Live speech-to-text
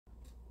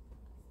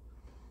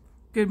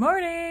Good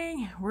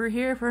morning! We're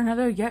here for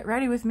another Get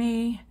Ready With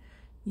Me.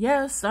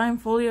 Yes, I'm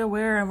fully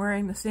aware I'm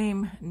wearing the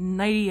same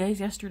nightie as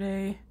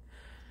yesterday.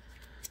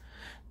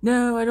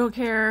 No, I don't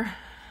care.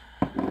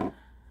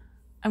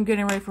 I'm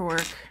getting ready for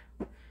work.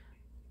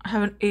 I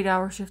have an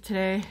 8-hour shift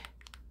today.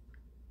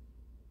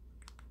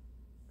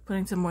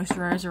 Putting some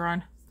moisturizer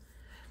on.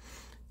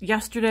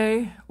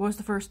 Yesterday was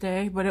the first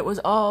day, but it was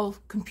all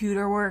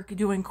computer work,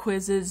 doing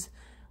quizzes,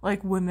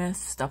 like WMIS,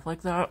 stuff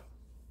like that.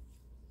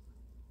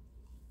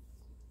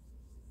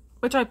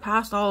 Which I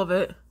passed all of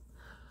it.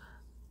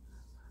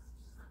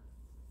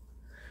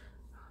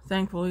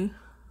 Thankfully.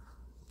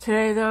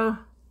 Today, though,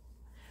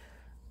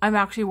 I'm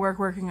actually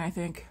working, I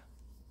think.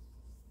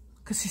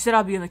 Because she said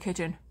I'll be in the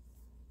kitchen.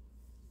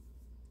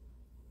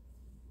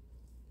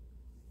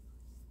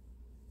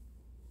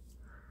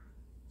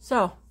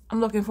 So, I'm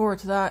looking forward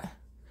to that.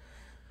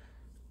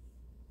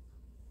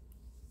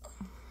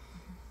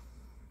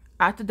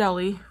 At the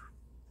deli.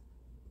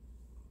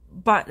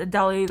 But the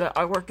deli that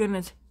I work in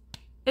is...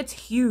 it's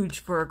huge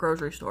for a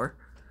grocery store.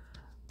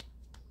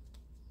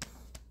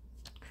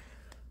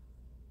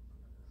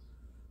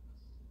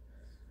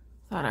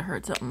 Thought I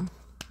heard something.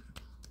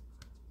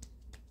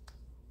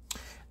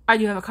 I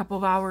do have a couple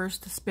of hours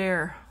to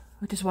spare,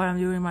 which is why I'm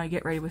doing my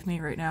Get Ready With Me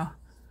right now.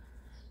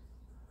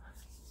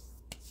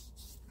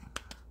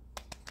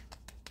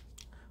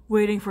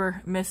 Waiting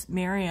for Miss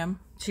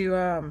Miriam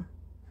to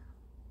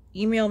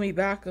email me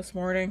back this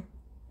morning.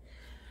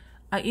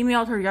 I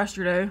emailed her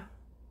yesterday,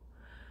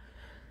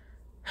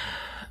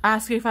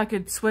 asking if I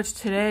could switch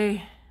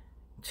today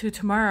to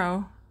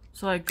tomorrow,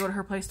 so I go to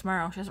her place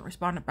tomorrow. She hasn't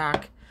responded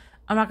back.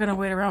 I'm not gonna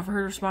wait around for her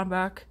to respond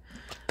back.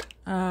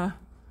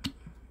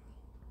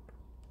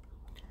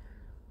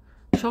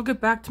 She'll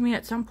get back to me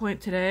at some point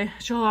today.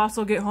 She'll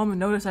also get home and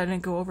notice I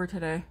didn't go over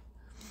today.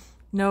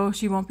 No,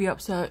 she won't be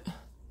upset.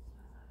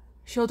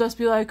 She'll just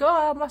be like,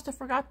 oh, I must have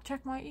forgot to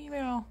check my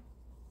email.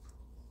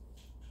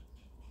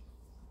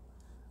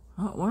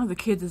 Oh, one of the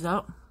kids is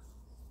out.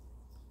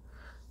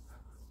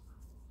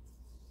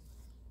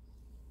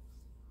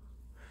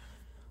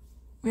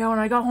 Yeah, when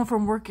I got home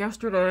from work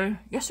yesterday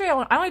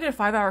I only did a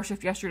 5-hour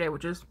shift yesterday,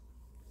 which is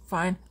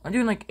fine. I'm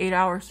doing like 8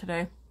 hours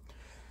today.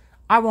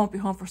 I won't be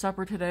home for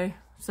supper today,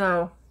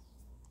 so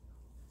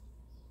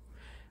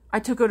I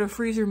took out a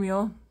freezer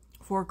meal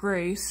for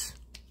Grace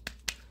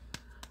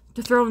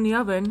to throw in the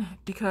oven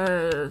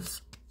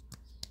because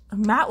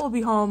Matt will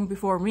be home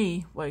before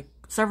me, like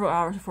several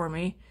hours before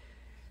me.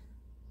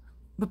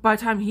 But by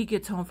the time he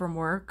gets home from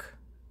work,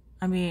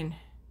 I mean,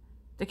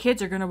 the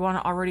kids are going to want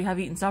to already have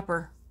eaten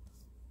supper.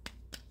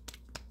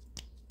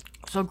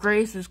 So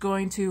Grace is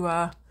going to,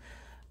 I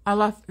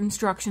left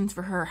instructions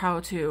for her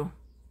how to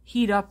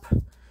heat up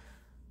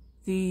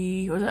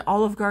the, was it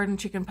Olive Garden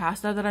chicken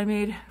pasta that I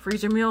made,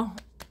 freezer meal,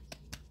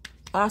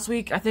 last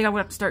week. I think I'm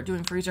going to have to start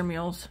doing freezer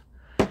meals.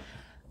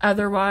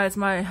 Otherwise,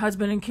 my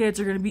husband and kids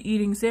are going to be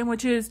eating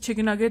sandwiches,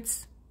 chicken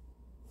nuggets,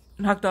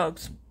 and hot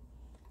dogs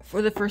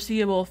for the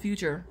foreseeable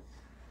future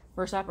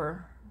for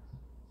supper.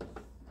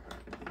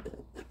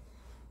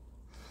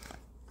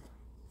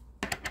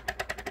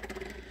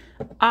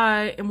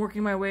 I am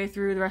working my way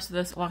through the rest of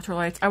this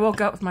electrolytes. I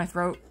woke up with my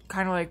throat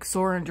kind of like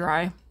sore and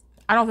dry.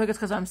 I don't think it's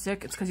because I'm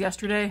sick. It's because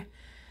yesterday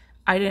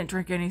I didn't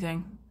drink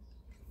anything.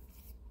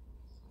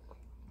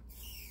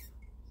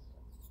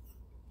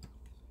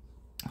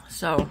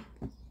 So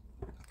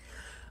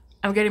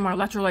I'm getting my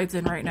electrolytes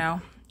in right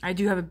now. I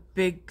do have a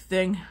big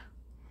thing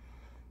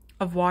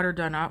of water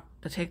done up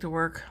to take to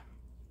work.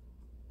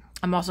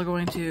 I'm also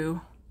going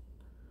to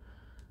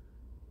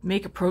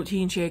make a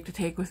protein shake to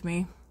take with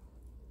me.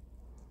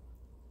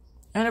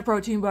 And a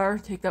protein bar,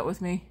 take that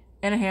with me.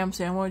 And a ham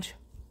sandwich.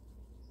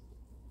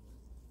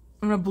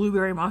 And a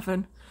blueberry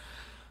muffin.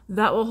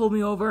 That will hold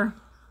me over.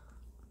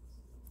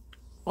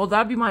 Well,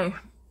 that'd be my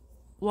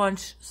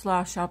lunch /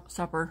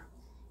 supper.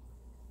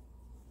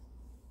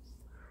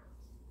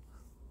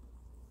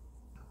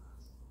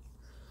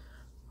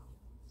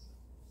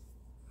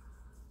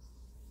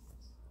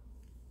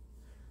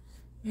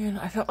 Man,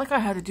 I felt like I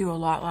had to do a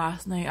lot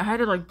last night. I had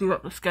to like do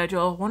up the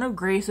schedule. One of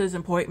Grace's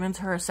appointments,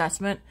 her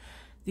assessment,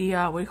 the,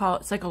 what do you call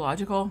it,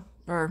 psychological,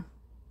 or,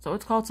 so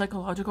it's called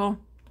psychological,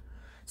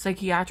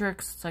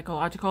 psychiatrics,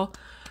 psychological.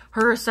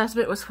 Her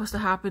assessment was supposed to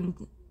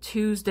happen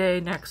Tuesday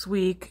next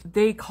week.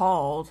 They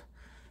called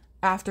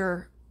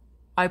after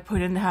I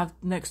put in to have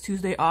next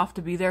Tuesday off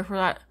to be there for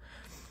that.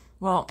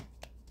 Well,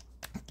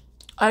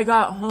 I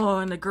got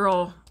home and the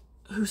girl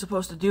who's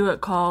supposed to do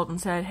it called and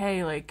said,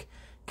 hey, like,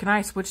 can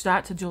I switch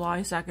that to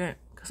July 2nd?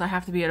 Because I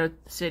have to be at a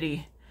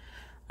city.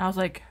 I was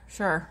like,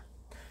 sure.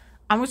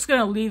 I'm just going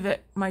to leave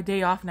it, my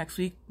day off next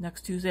week,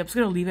 next Tuesday. I'm just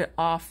going to leave it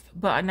off.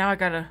 But now I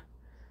got to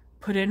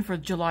put in for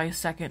July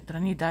 2nd that I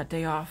need that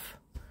day off.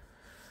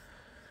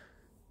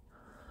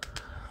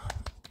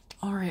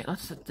 Alright,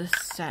 let's set this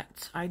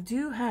set. I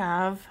do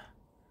I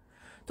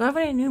have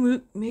any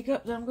new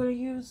makeup that I'm going to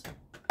use?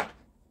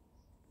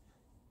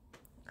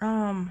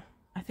 I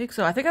think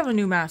so. I think I have a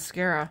new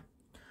mascara.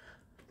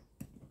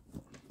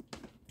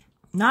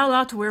 Not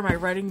allowed to wear my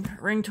wedding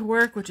ring to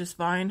work, which is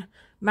fine.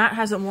 Matt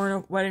hasn't worn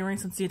a wedding ring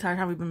since the entire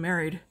time we've been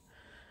married.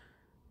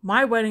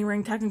 My wedding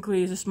ring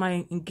technically is just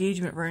my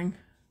engagement ring.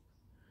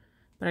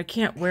 But I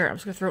can't wear it. I'm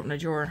just going to throw it in a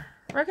drawer.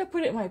 Or I could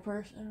put it in my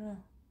purse. I don't know.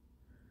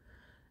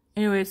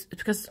 Anyways,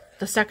 it's because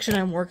the section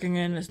I'm working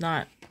in is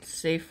not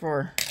safe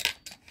for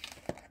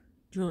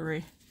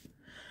jewelry.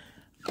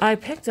 I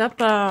picked up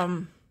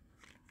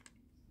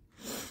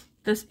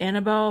this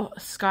Annabelle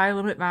Sky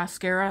Limit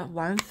Mascara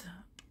length.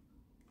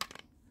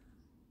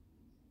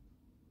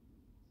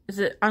 Is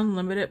it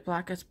unlimited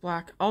blackest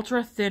black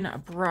ultra thin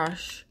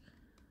brush?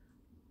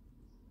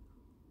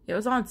 It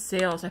was on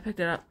sale, so I picked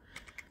it up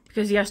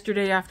because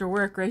yesterday after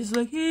work, Grace was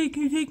like, "Hey,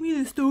 can you take me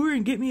to the store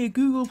and get me a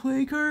Google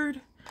Play card?"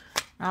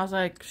 And I was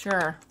like,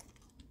 "Sure."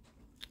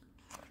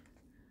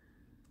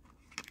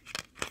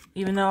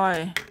 Even though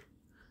I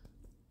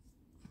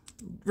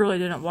really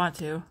didn't want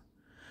to.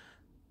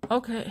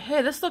 Okay,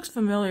 hey, this looks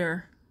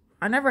familiar.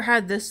 I never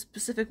had this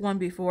specific one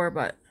before,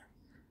 but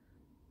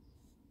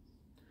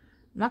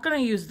I'm not going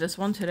to use this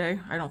one today,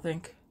 I don't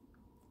think.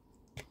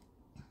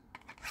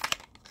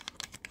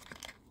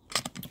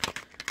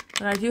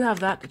 But I do have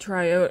that to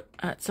try out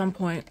at some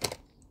point.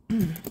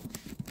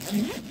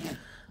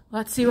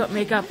 Let's see what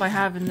makeup I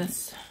have in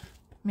this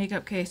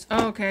makeup case.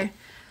 Oh, okay.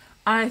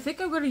 I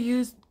think I'm going to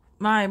use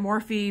my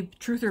Morphe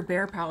Truth or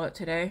Bear palette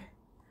today.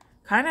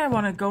 Kind of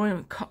want to go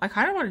in. I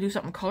kind of want to do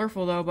something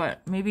colorful though,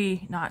 but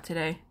maybe not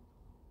today.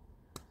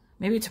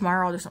 Maybe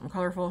tomorrow I'll do something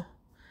colorful.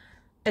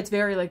 It's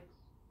very like,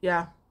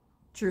 yeah,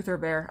 Truth or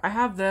Bear. I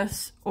have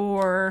this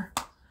or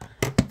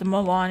the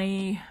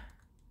Milani.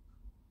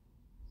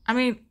 I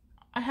mean,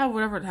 I have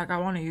whatever the heck I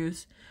want to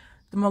use.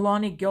 The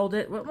Milani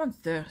Gilded. What one's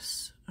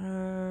this?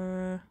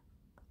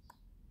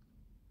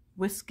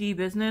 Whiskey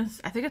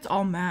Business. I think it's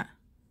all matte.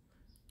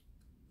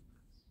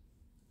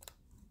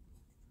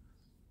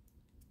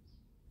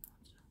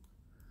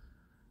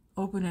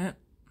 Open it.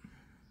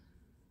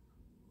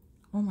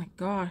 Oh my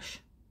gosh.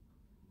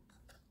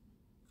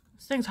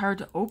 This thing's hard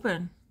to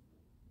open.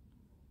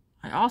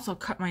 I also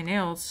cut my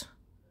nails.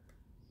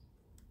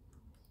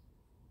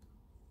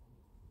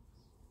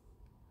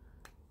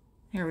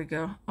 Here we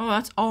go. Oh,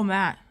 that's all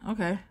matte.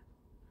 Okay.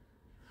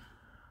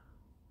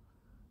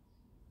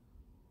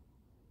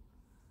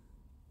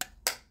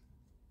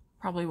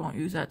 Probably won't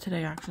use that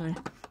today, actually.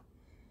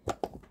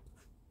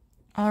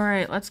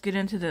 Alright, let's get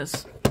into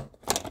this.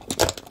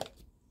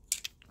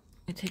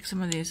 Let me take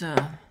some of these,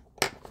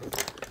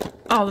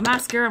 Oh, the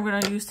mascara I'm going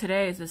to use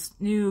today is this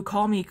new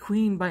Call Me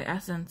Queen by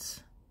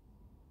Essence.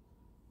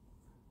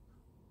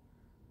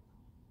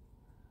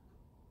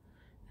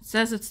 It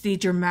says it's the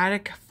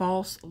Dramatic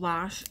False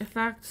Lash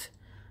Effect.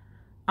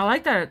 I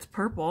like that it's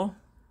purple.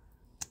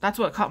 That's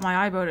what caught my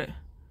eye about it.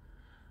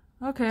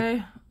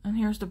 Okay, and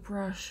here's the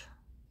brush.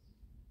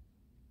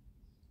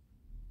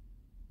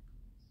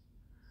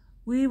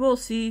 We will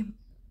see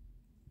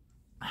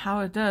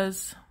how it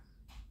does.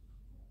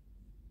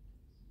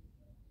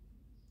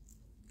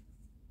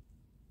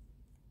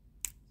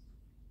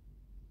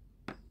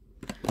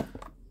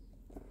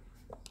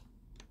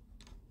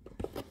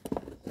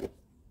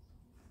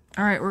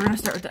 Alright, we're going to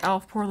start with the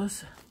e.l.f.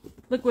 Poreless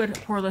Liquid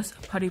Poreless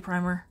Putty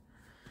Primer.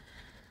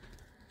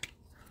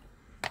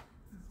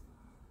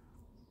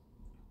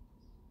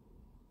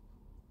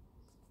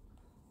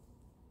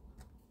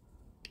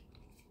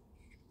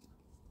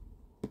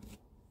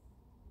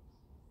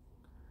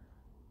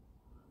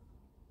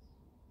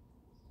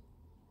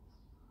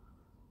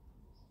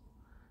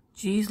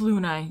 Jeez,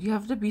 Luna, you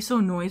have to be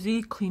so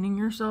noisy cleaning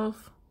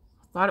yourself.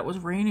 I thought it was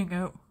raining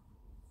out.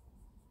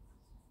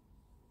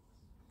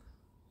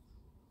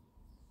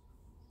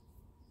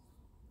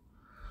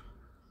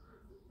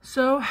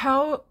 So,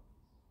 how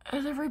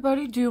is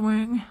everybody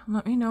doing?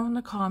 Let me know in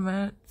the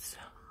comments.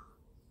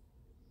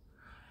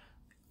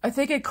 I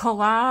think a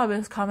collab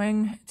is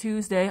coming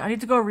Tuesday. I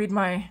need to go read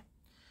my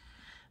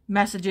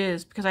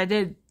messages because I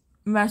did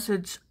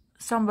message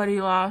somebody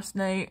last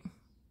night.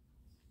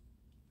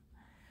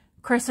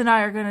 Chris and I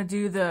are going to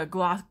do the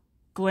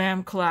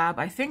Glam collab.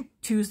 I think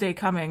Tuesday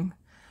coming.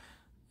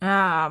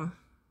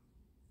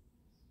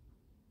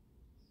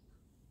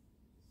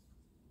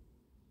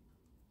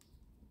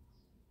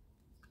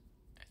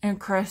 And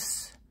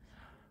Chris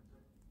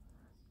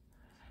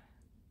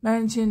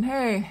mentioned,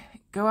 hey,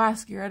 go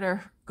ask your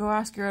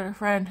other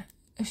friend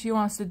if she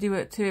wants to do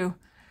it too.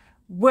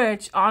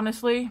 Which,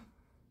 honestly,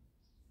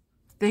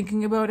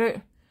 thinking about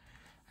it,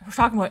 I was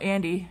talking about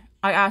Andy.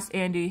 I asked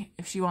Andy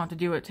if she wanted to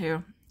do it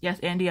too. Yes,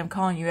 Andy, I'm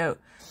calling you out.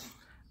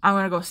 I'm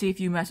going to go see if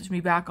you message me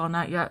back on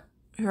that yet.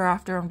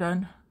 Hereafter I'm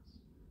done.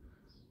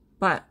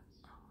 But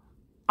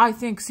I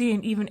think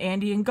seeing even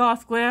Andy in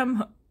Goth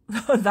Glam,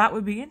 that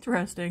would be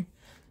interesting.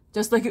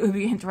 Just like it would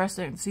be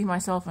interesting to see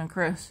myself and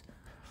Chris.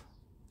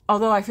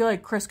 Although I feel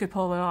like Chris could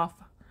pull it off.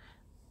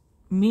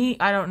 Me,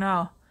 I don't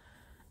know.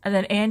 And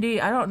then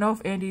Andy, I don't know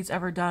if Andy's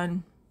ever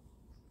done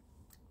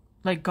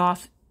like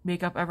goth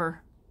makeup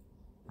ever.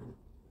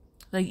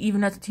 Like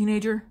even as a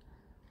teenager.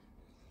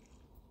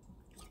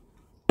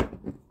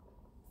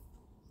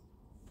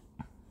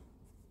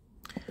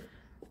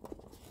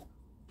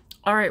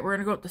 Alright, we're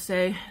gonna go with the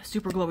Say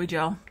Super Glowy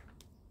Gel.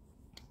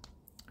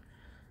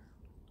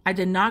 I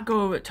did not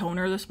go with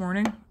toner this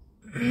morning.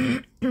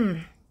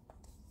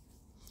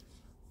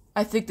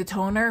 I think the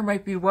toner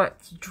might be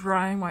what's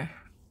drying my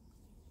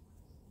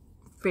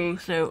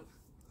face out.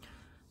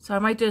 So I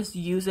might just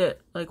use it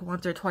like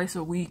once or twice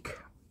a week.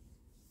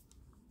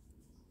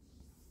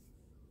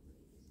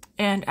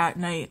 And at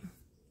night.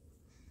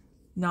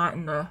 Not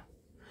in the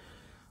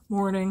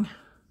morning.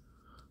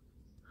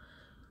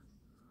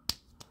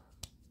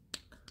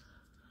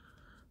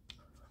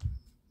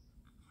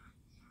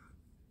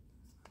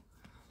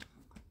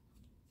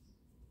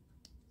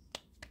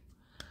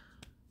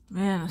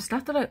 Man, the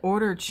stuff that I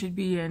ordered should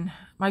be in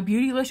my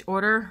Beautylish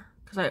order,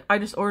 because I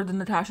just ordered the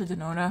Natasha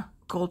Denona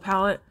Gold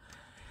Palette.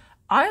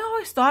 I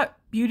always thought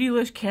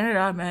Beautylish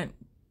Canada meant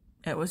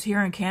it was here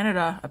in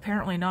Canada.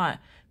 Apparently not.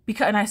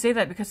 And I say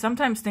that because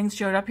sometimes things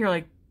showed up here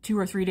like 2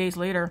 or 3 days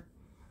later.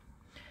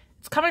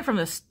 It's coming from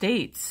the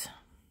States.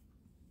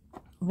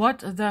 What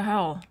the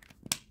hell?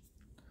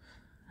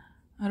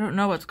 I don't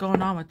know what's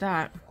going on with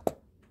that.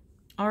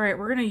 Alright,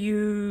 we're going to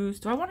use...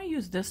 Do I want to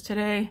use this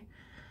today?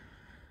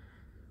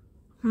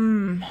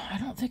 I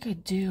don't think I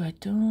do. I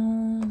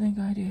don't think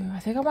I do. I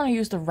think I want to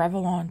use the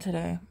Revlon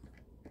today.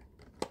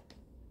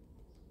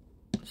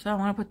 So I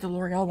want to put the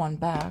L'Oreal one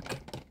back.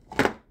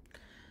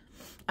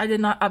 I did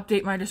not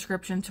update my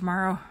description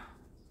tomorrow.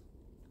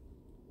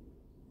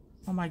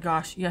 Oh my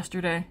gosh,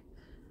 yesterday.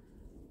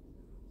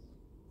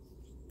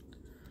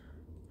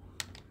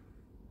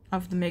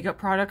 Of the makeup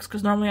products,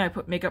 because normally I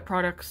put makeup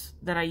products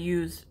that I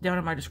use down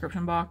in my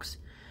description box.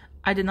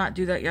 I did not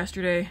do that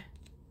yesterday.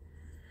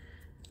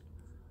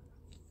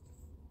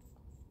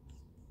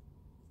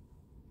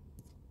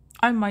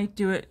 I might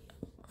do it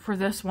for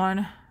this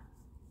one.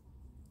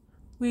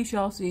 We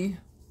shall see.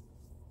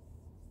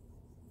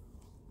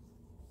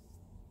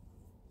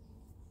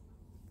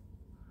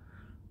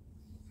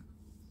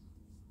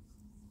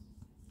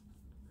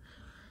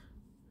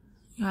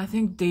 Yeah, I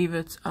think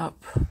David's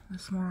up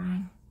this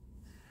morning.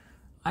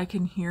 I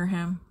can hear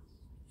him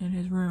in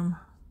his room.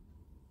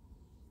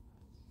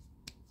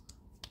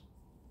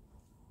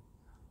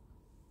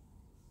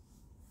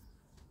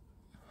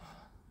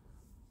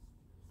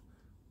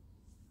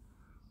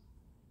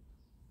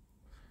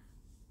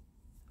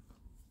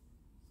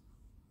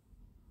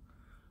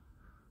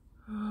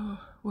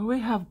 What do we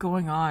have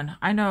going on?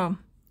 I know,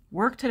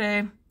 work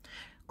today.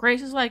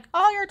 Grace is like,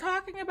 all you're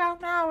talking about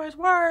now is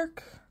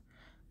work.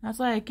 I was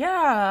like,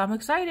 yeah, I'm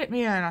excited,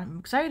 man. I'm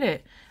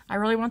excited. I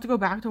really want to go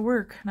back to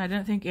work, and I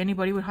didn't think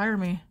anybody would hire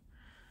me.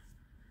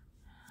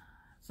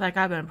 It's like,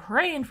 I've been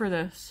praying for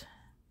this.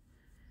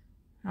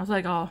 I was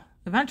like, I'll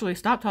eventually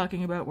stop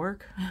talking about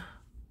work.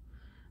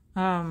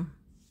 But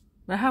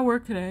I have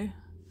work today.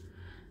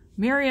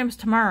 Miriam's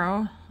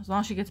tomorrow, as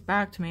long as she gets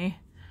back to me.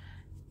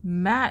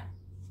 Matt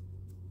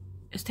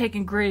is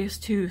taking Grace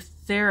to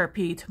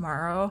therapy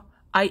tomorrow.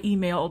 I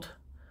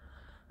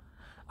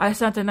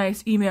sent a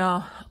nice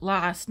email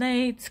last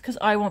night because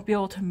I won't be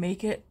able to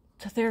make it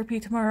to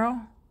therapy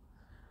tomorrow.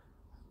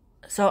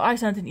 So I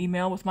sent an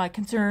email with my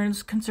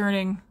concerns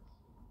concerning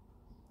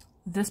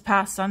this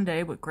past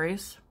Sunday with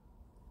Grace.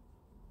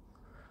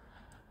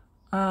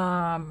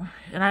 And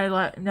I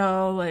let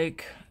know,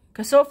 like,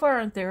 because so far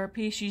in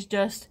therapy, she's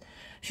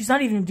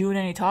not even doing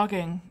any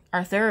talking.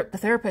 The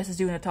therapist is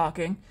doing the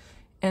talking.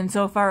 And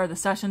so far, the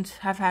sessions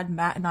have had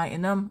Matt and I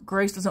in them.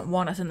 Grace doesn't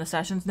want us in the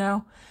sessions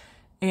now.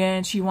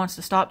 And she wants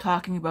to stop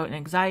talking about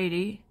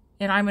anxiety.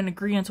 And I'm in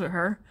agreement with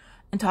her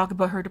and talk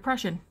about her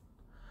depression.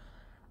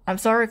 I'm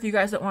sorry if you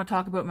guys don't want to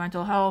talk about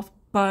mental health,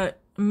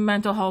 but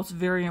mental health is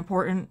very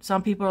important.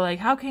 Some people are like,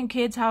 how can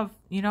kids have,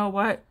 you know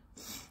what?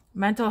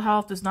 Mental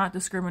health does not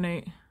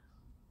discriminate.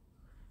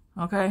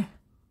 Okay?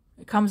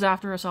 It comes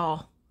after us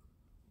all.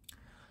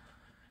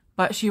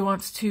 But she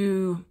wants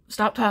to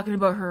stop talking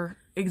about her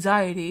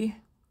anxiety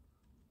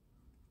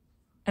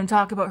and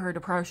talk about her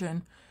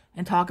depression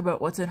and talk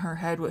about what's in her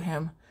head with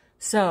him.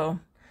 So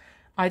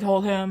I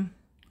told him,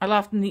 I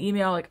left in the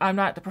email, like, I'm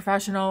not the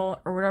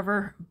professional or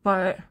whatever,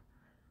 but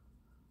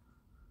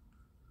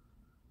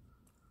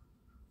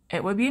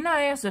it would be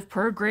nice if,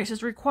 per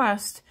Grace's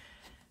request,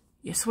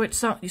 you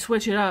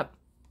switch it up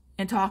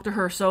and talk to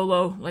her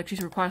solo like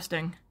she's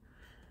requesting.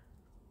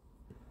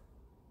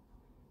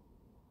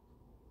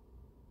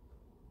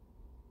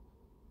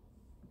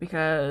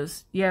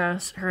 Because,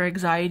 yes, her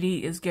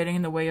anxiety is getting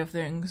in the way of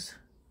things.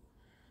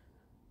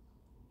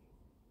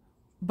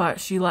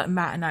 But she let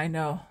Matt and I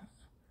know.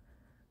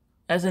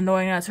 As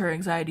annoying as her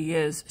anxiety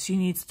is, she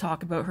needs to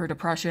talk about her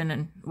depression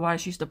and why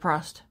she's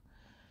depressed.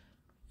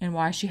 And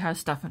why she has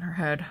stuff in her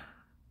head.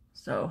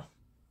 So,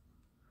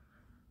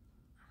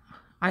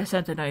 I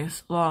sent a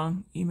nice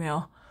long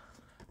email.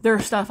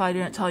 There's stuff I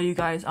didn't tell you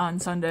guys on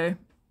Sunday.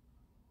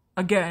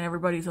 Again,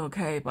 everybody's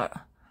okay, but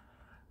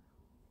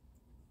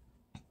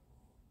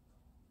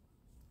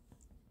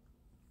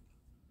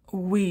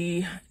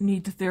we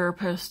need the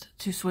therapist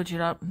to switch it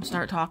up and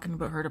start talking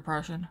about her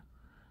depression.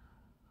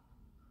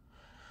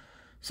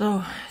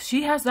 So,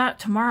 she has that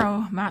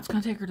tomorrow. Matt's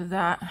gonna take her to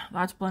that.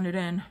 That's blended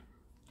in.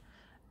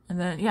 And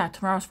then, yeah,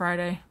 tomorrow's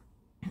Friday.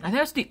 I think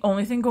that's the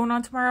only thing going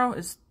on tomorrow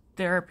is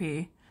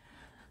therapy.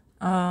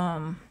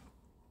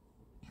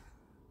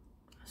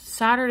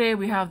 Saturday,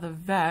 we have the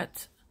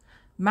vet.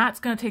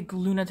 Matt's going to take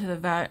Luna to the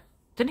vet.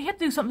 Didn't he have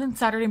to do something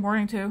Saturday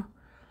morning, too?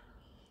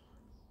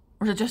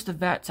 Or is it just the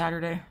vet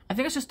Saturday? I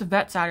think it's just the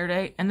vet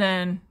Saturday. And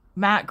then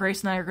Matt,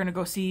 Grace, and I are going to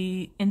go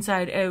see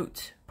Inside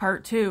Out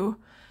Part 2.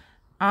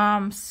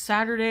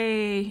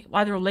 Saturday,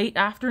 either late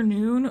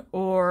afternoon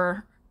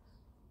or...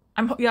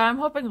 I'm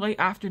hoping late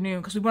afternoon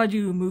because we want to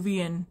do a movie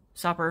and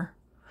supper.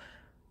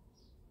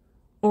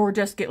 Or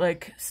just get,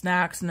 like,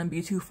 snacks and then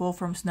be too full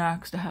from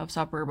snacks to have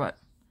supper, but...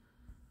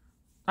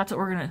 That's what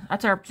we're gonna...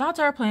 That's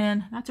our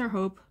plan. That's our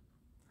hope.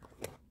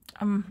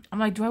 I'm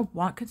like, do I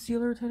want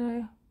concealer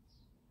today?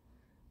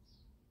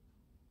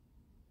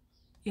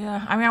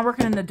 Yeah, I mean, I'm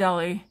working in the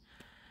deli.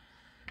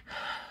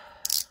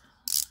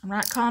 I'm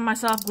not calling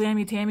myself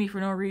Glammy Tammy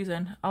for no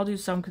reason. I'll do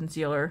some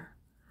concealer.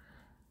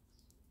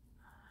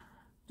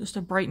 Just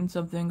to brighten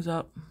some things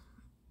up.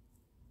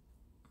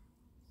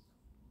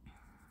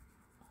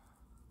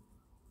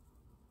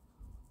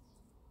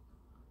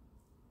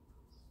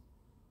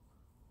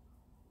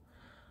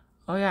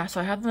 Oh yeah, so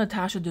I have the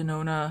Natasha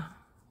Denona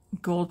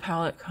gold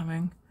palette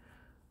coming.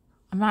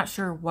 I'm not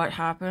sure what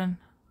happened.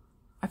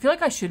 I feel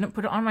like I shouldn't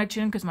put it on my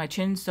chin because my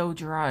chin's so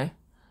dry.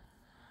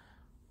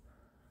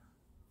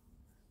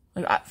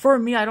 Like, for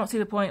me, I don't see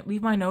the point.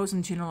 Leave my nose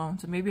and chin alone.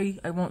 So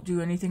maybe I won't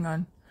do anything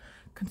on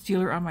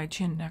concealer on my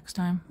chin next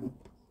time.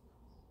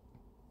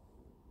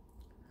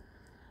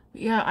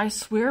 But yeah, I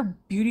swear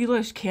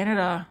Beautylish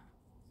Canada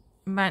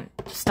meant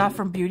stuff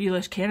from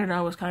Beautylish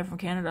Canada was coming from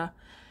Canada.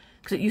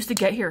 Because it used to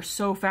get here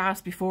so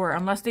fast before.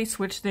 Unless they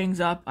switch things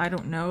up, I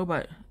don't know.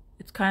 But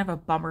it's kind of a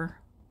bummer.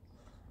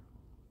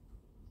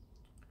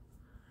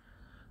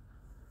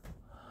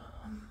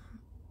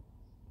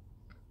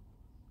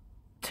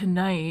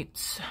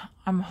 Tonight,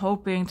 I'm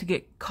hoping to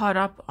get caught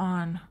up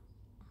on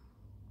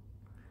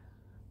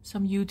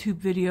some YouTube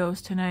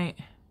videos tonight.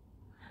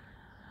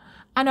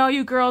 I know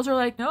you girls are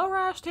like, no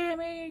rush,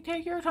 Tammy,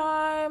 take your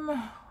time.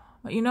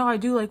 But you know, I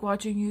do like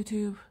watching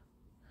YouTube.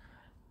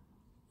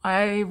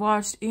 I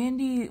watched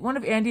one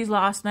of Andy's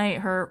last night,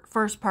 her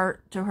first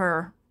part to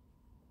her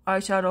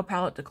eyeshadow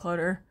palette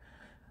declutter.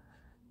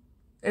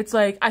 It's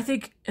like, I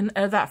think in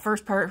that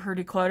first part of her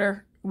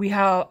declutter,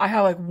 I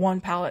have like one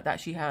palette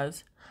that she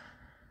has.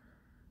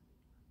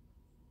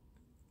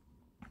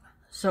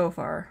 So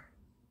far.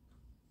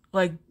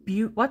 Like,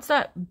 what's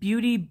that?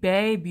 Beauty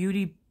Bay?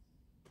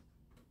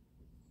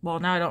 Well,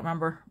 now I don't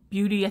remember.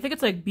 I think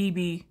it's like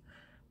BB.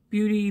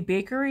 Beauty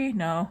Bakery?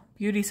 No.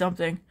 Beauty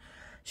something.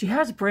 She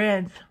has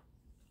brands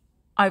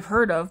I've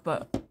heard of,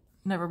 but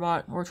never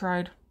bought or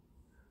tried.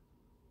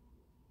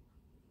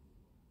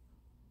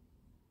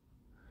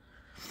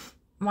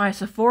 My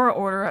Sephora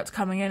order that's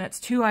coming in, it's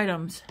 2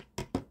 items.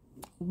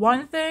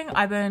 One thing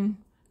I've been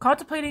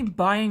contemplating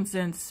buying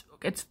since...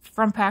 It's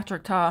from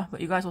Patrick Ta,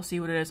 but you guys will see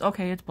what it is.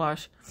 Okay, it's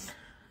blush.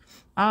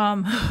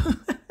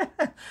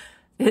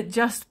 It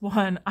just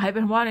won. I've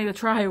been wanting to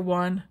try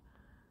one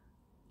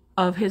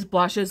of his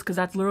blushes because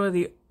that's literally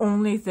the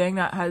only thing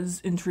that has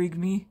intrigued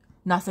me.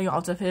 Nothing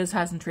else of his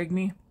has intrigued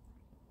me.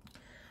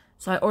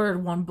 So I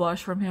ordered one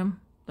blush from him,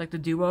 like the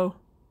duo.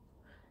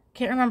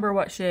 Can't remember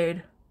what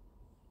shade.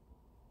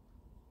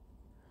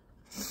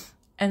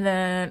 And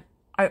then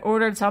I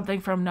ordered something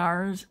from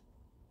NARS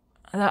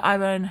that I've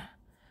been...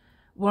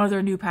 One of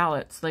their new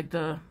palettes, like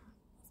the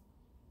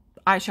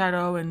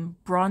eyeshadow and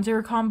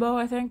bronzer combo,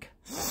 I think.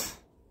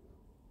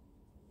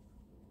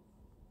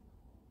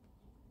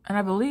 And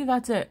I believe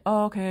that's it.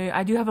 Oh, okay.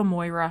 I do have a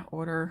Moira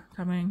order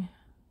coming.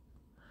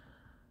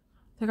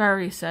 I think I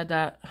already said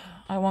that.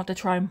 I want to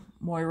try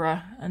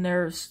Moira. And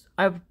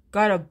I've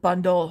got a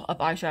bundle of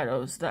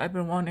eyeshadows that I've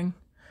been wanting.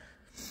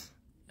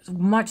 It's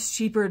much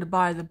cheaper to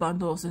buy the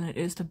bundles than it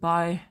is to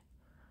buy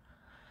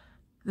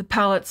the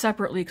palette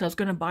separately, because I was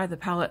going to buy the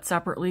palette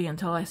separately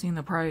until I seen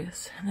the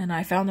price. And then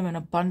I found them in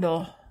a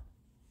bundle.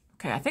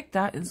 Okay, I think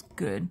that is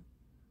good.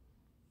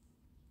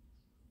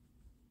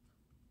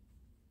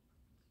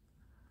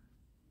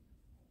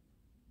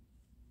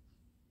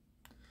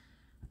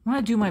 I'm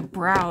going to do my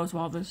brows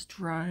while this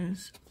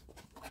dries.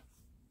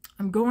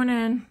 I'm going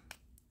in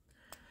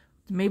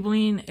the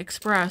Maybelline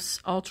Express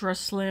Ultra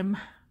Slim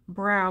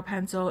Brow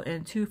Pencil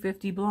in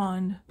 250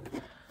 Blonde.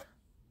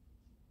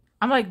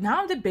 I'm like, now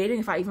I'm debating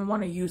if I even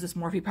want to use this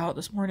Morphe palette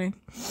this morning.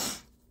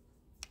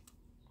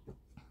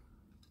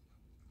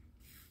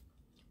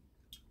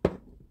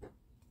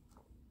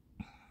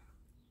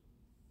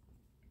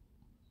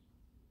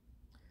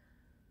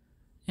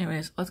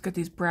 Anyways, let's get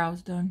these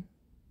brows done.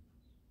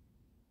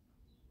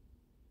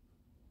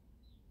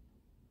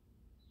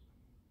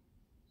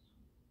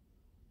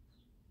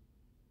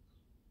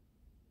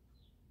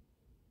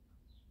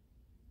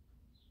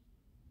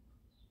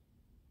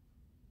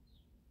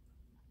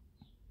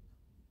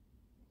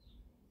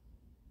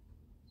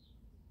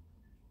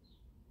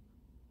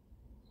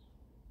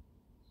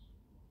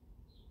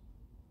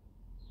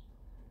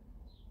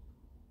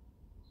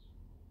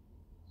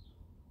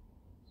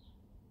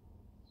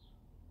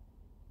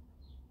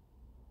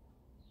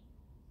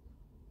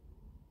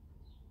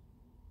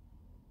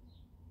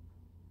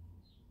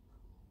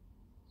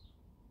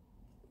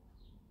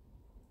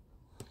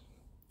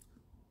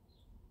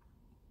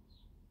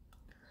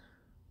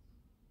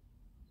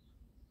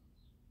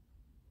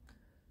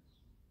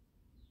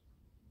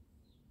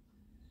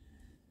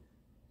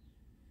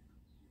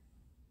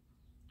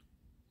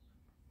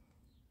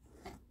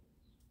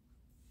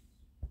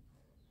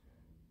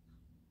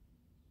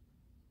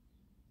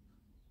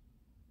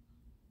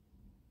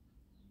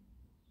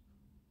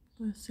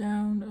 The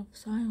sound of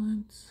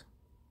silence.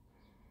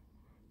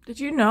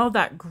 Did you know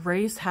that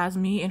Grace has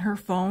me in her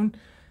phone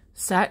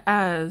set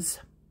as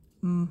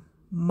Momther,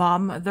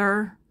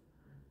 Momther,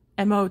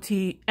 and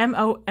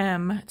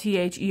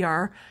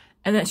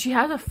then she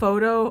has a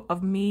photo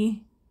of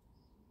me,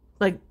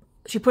 like,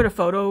 she put a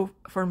photo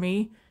for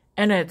me,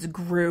 and it's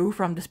Gru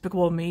from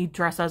Despicable Me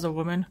dressed as a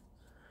woman.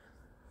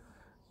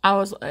 I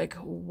was like,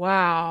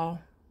 wow.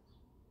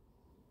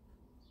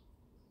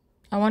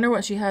 I wonder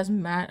what she has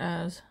Matt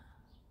as.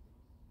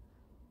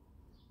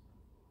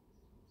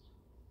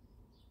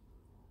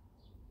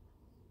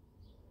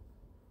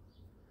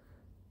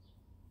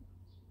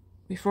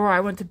 Before I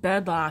went to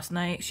bed last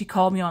night, she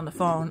called me on the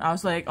phone. I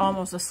was like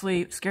almost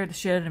asleep, scared the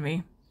shit out of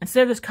me.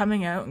 Instead of just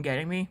coming out and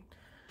getting me,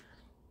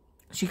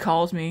 she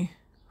calls me.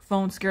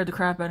 Phone scared the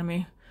crap out of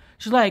me.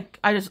 She's like,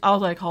 I was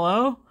like,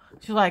 hello?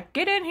 She's like,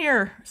 get in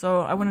here.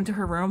 So I went into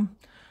her room.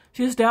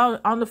 She was down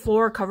on the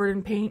floor covered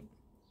in paint.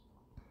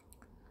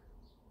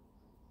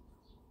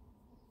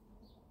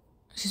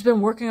 She's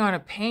been working on a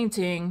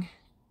painting,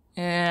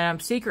 and I'm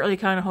secretly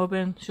kind of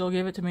hoping she'll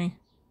give it to me.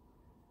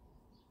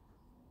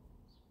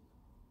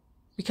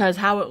 Because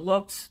how it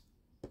looked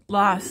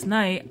last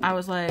night, I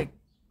was like,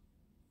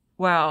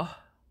 wow.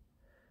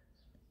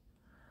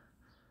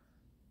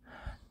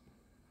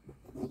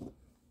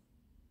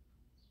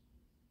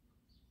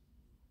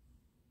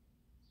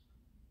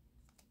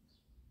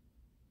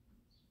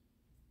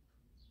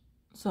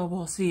 So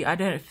we'll see. I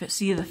didn't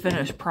see the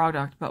finished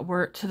product, but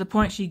we're to the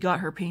point she got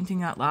her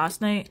painting at last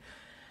night.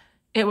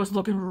 It was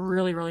looking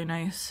really, really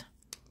nice.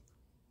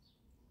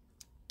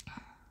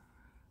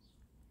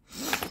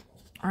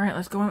 Alright,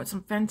 let's go in with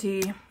some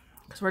Fenty,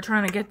 because we're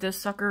trying to get this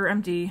sucker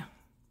empty.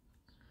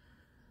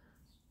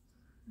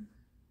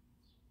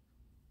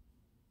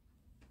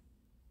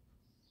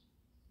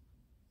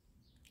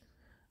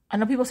 I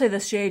know people say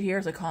this shade here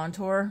is a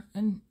contour,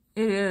 and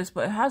it is,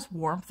 but it has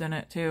warmth in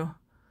it too.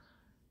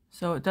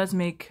 So it does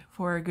make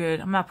for a good,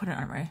 I'm not putting it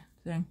on my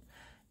thing.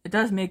 It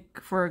does make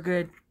for a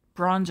good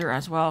bronzer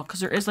as well, because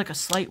there is like a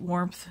slight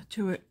warmth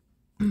to it.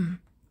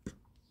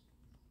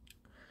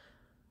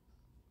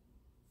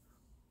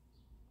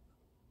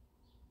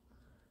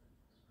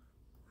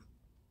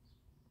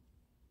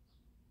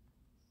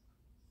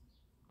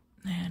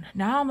 And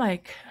now I'm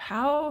like,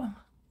 how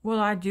will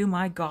I do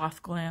my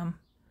goth glam?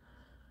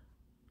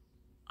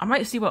 I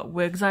might see what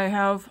wigs I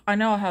have. I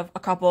know I have a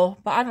couple,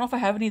 but I don't know if I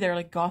have any that are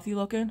like gothy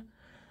looking.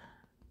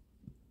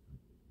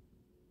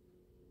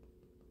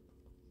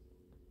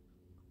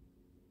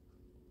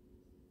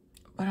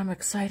 But I'm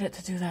excited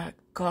to do that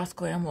goth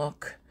glam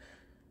look.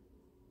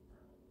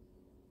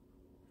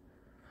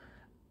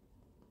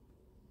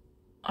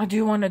 I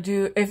do want to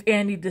do, if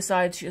Andy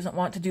decides she doesn't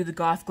want to do the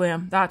goth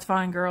glam, that's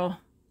fine, girl.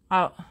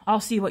 I'll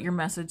see what your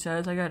message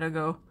says. I gotta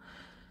go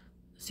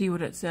see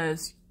what it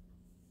says.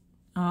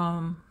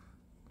 Andy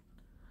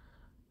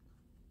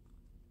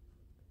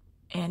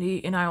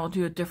and I will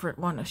do a different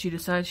one if she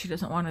decides she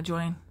doesn't want to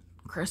join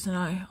Chris and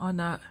I on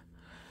that.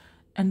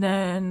 And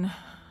then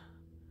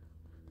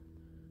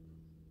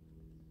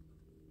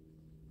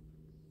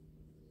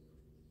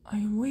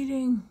I'm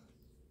waiting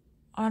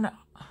on,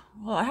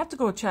 well, I have to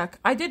go check.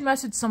 I did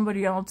message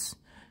somebody else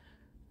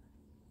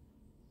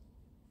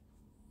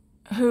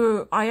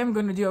who I am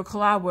going to do a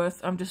collab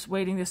with. I'm just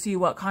waiting to see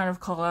what kind of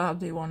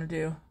collab they want to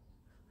do.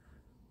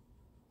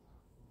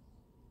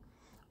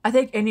 I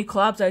think any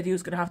collabs I do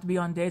is going to have to be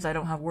on days I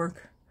don't have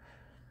work.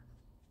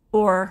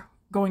 Or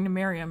going to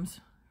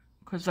Miriam's.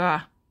 Because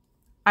I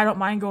don't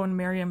mind going to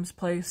Miriam's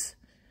place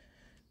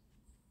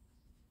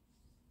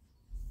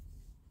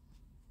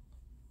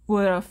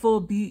with a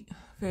full beat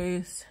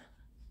face.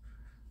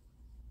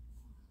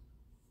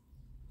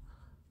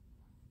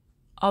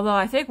 Although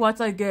I think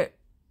once I get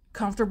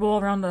comfortable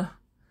around the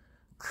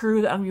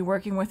crew that I'm going to be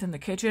working with in the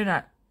kitchen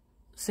at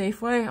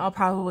Safeway, I'll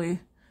probably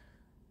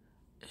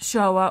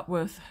show up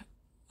with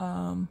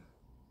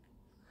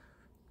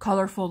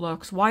colorful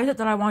looks. Why is it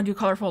that I want to do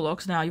colorful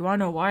looks now? You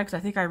want to know why? Because I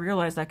think I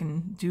realized I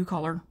can do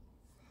color.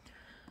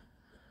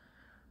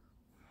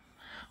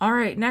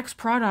 Alright, next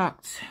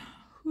product.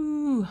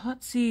 Ooh,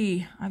 let's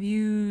see. I've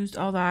used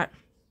all that.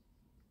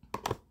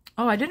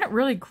 Oh, I didn't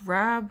really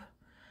grab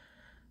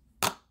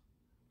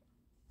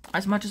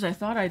as much as I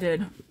thought I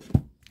did.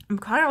 I'm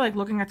kind of like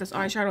looking at this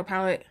eyeshadow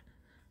palette.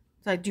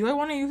 It's like, do I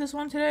want to use this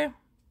one today?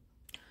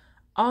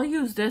 I'll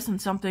use this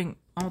and something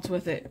else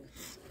with it.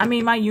 I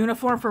mean, my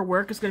uniform for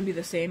work is going to be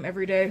the same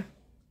every day.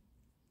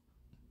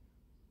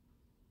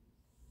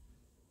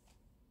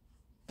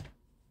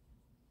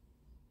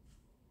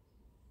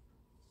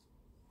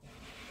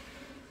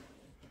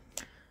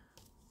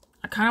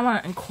 I kind of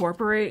want to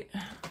incorporate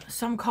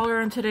some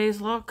color in today's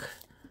look.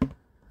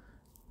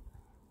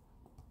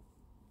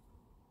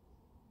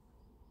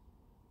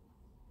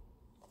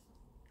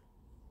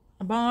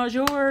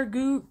 Bonjour,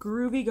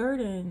 Groovy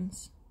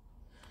Gardens.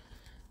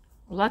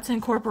 Let's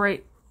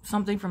incorporate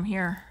something from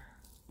here.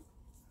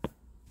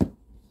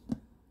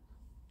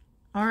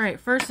 Alright,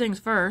 first things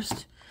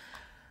first.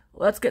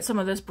 Let's get some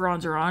of this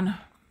bronzer on.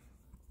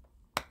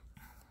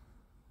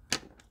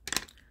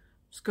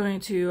 Just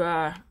going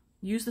to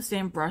use the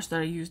same brush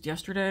that I used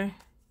yesterday.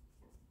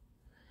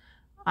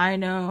 I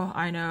know.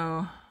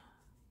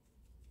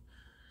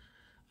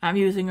 I'm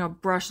using a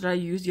brush that I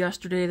used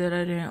yesterday that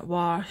I didn't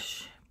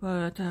wash,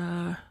 but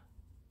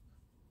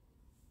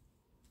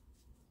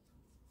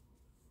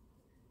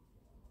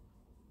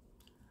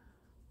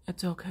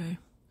it's okay.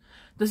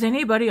 Does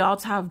anybody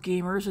else have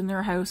gamers in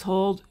their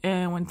household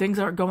and when things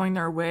aren't going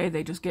their way,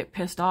 they just get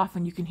pissed off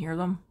and you can hear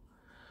them?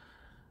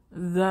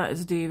 That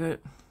is David.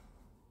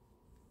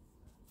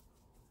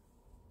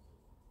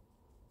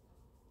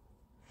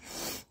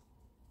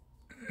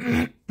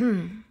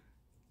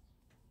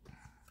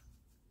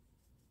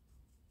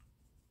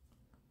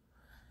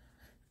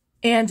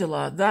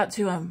 Angela, that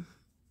too. I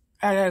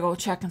gotta go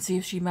check and see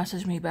if she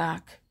messaged me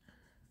back.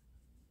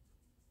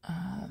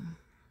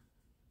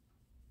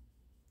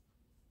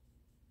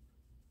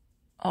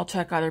 I'll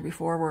check either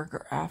before work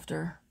or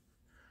after.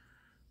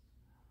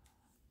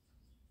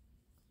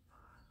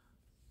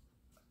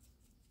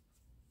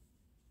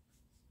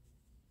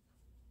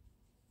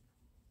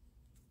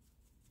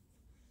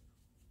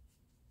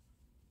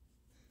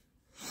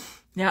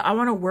 Yeah, I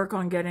want to work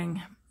on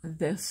getting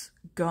this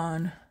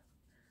gun,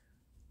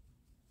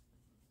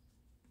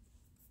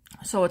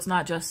 so it's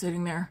not just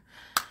sitting there.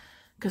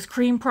 Because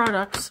Cream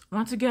products,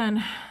 once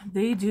again,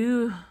 they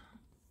do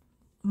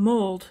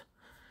mold.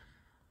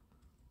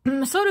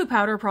 So do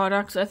powder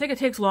products. I think it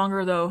takes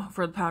longer, though,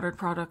 for the powdered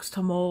products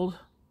to mold.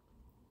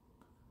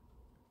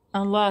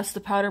 Unless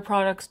the powder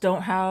products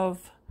don't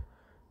have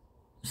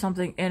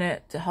something in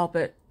it to help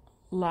it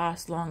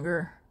last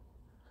longer.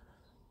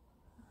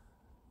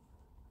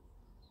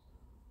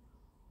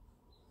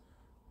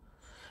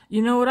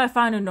 You know what I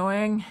find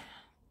annoying?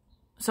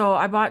 So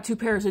I bought 2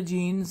 pairs of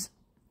jeans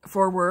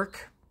for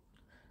work.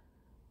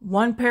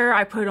 One pair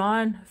I put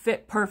on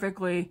fit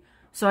perfectly,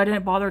 so I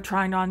didn't bother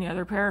trying on the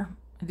other pair.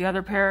 The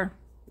other pair,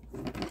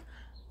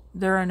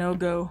 they're a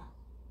no-go.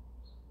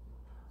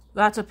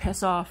 That's a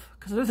piss off,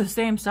 because they're the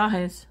same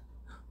size.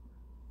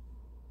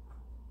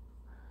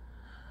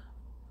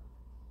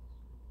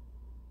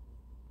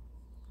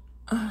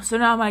 So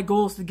now my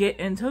goal is to get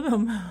into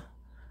them.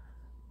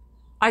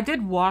 I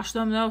did wash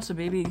them though, so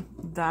maybe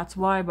that's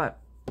why, but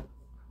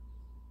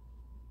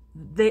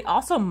they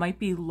also might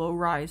be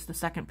low-rise, the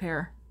second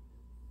pair,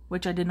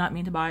 which I did not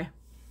mean to buy.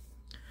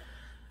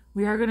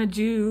 We are going to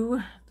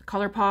do the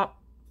ColourPop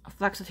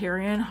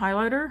Flexitarian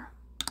highlighter.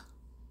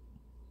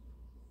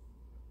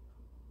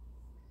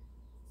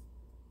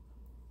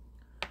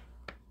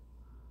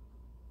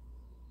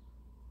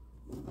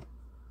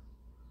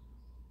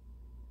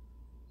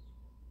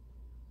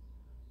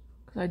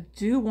 I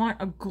do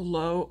want a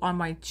glow on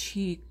my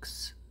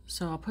cheeks,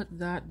 so I'll put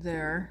that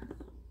there.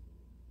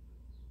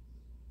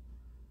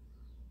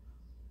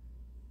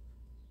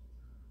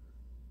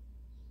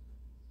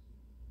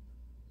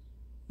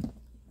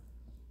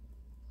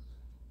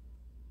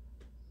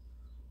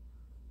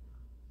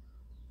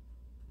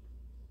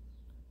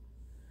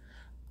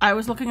 I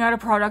was looking at a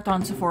product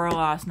on Sephora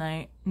last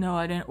night. No,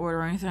 I didn't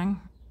order anything.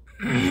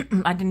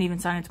 I didn't even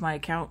sign into my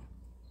account.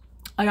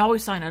 I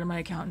always sign out of my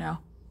account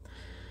now.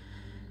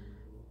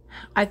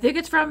 I think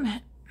it's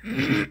from...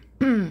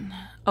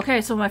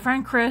 Okay, so my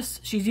friend Chris,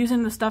 she's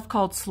using the stuff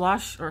called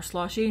Slush or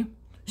Slushy.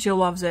 She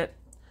loves it.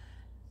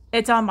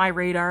 It's on my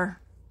radar.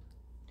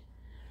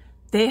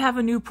 They have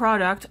a new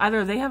product.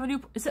 Either they have a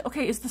new...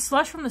 Is the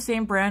Slush from the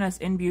same brand as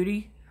In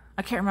Beauty?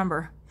 I can't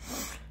remember.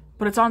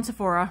 But it's on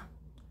Sephora.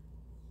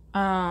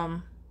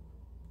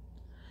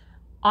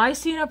 I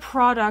seen a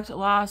product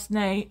last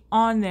night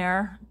on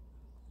there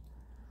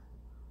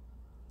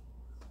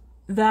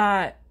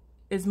that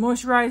is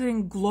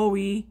moisturizing,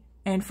 glowy,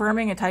 and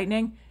firming and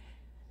tightening.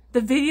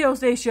 The videos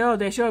they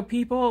showed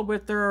people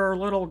with their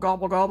little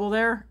gobble gobble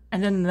there,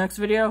 and then the next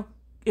video,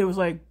 it was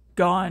like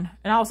gone.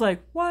 And I was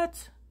like,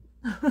 what?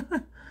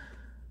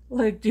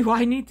 Like, do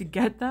I need to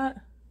get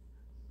that?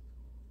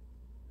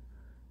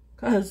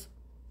 Because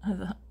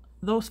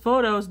those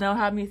photos now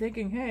have me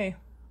thinking, hey,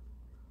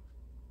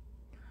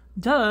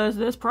 does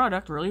this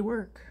product really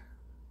work?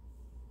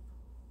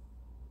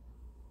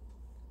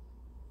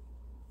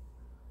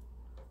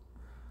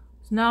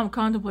 So now I'm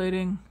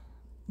contemplating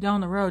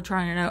down the road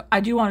trying it out. I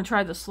do want to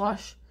try the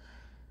Slush.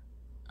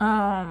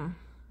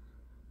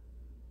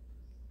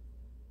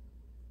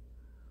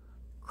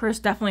 Chris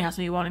definitely has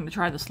me wanting to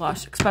try the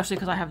Slush, especially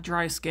because I have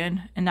dry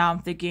skin, and now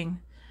I'm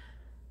thinking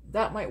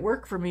that might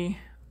work for me.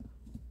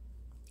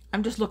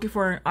 I'm just looking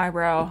for an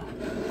eyebrow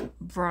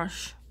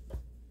brush.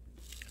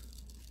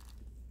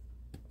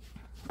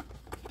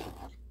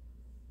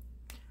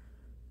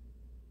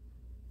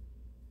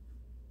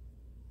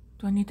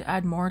 Do I need to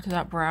add more to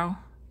that brow?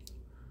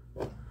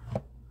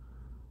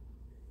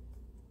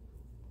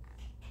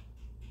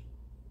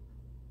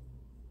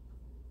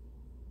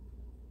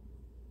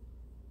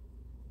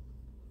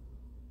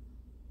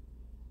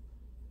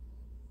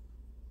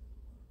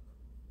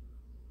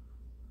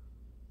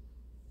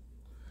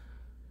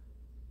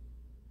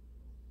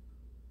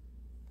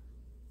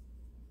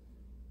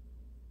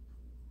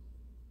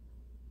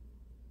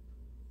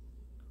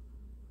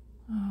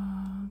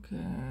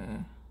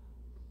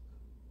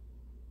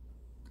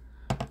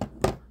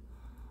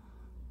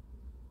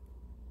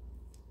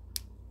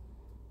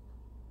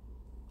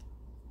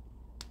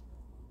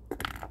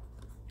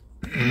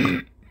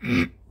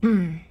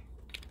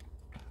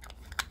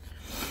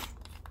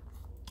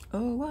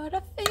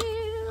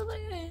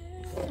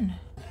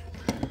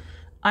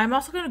 I'm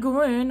also going to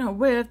go in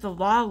with the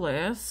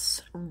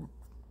Lawless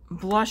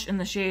blush in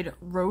the shade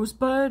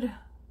Rosebud.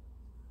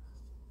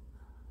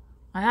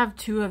 I have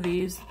two of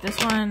these.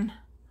 This one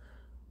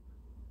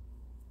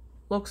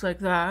looks like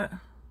that.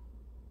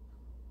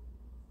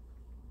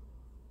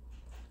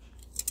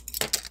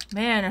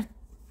 Man,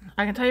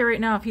 I can tell you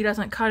right now, if he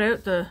doesn't cut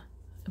out the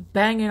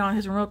banging on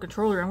his remote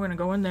controller, I'm going to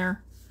go in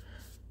there.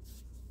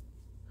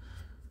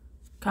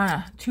 Kind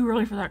of too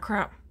early for that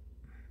crap.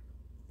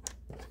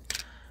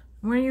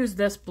 I'm going to use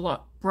this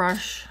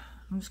brush.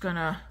 I'm just going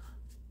to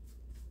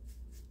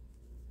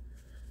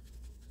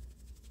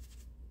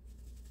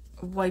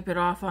wipe it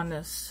off on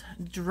this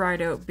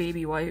dried out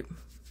baby wipe.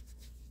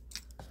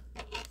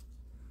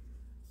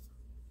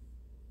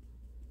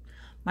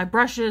 My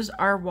brushes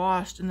are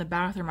washed in the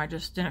bathroom. I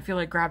just didn't feel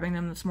like grabbing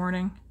them this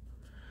morning.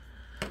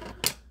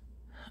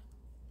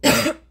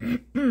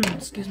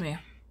 Excuse me.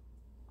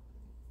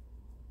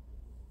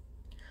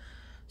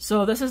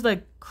 So this is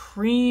like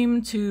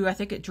cream to, I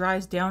think it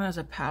dries down as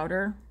a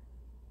powder.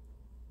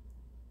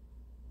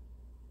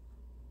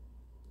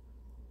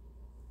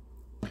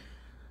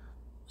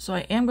 So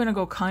I am going to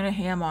go kind of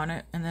ham on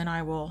it, and then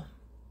I will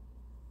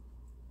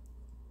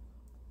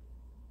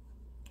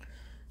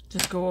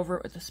just go over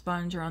it with a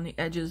sponge around the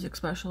edges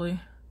especially.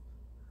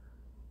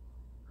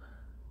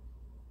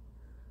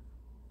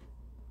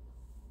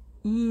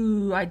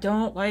 Ooh, I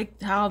don't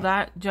like how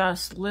that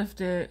just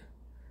lifted.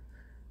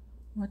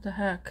 What the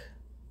heck?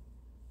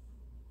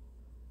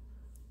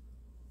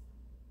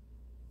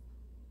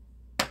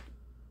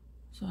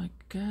 So I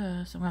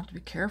guess I'm gonna have to be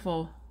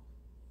careful.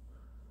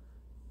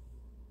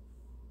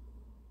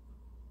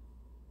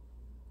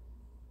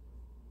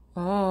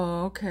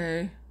 Oh,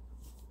 okay.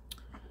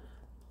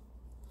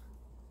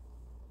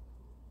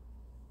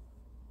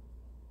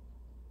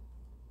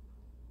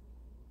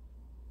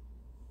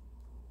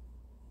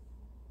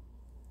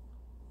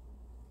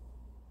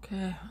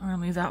 Okay, I'm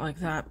gonna leave that like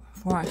that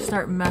before I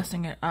start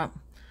messing it up.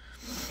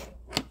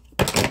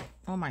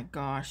 Oh my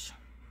gosh.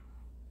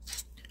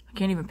 I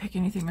can't even pick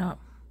anything up.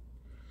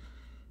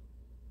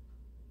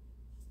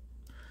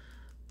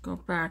 Go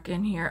back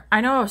in here.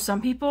 I know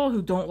some people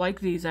who don't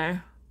like these,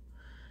 but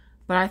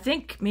I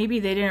think maybe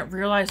they didn't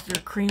realize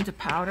they're cream to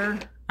powder.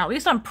 At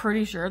least I'm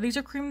pretty sure these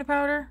are cream to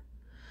powder.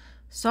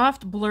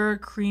 Soft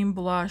blurred cream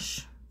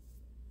blush.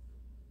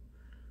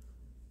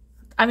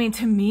 I mean,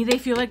 to me, they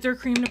feel like they're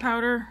cream to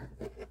powder.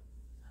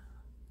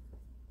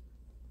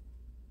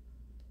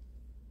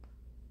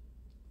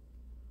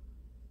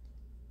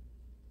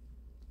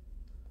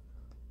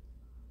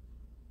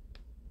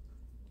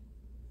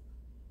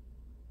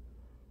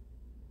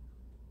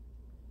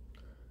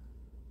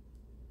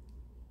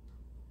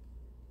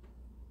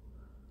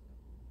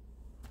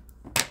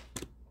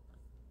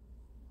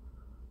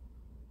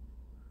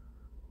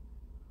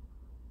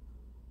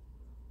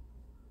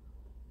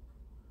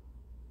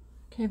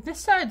 Okay, this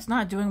side's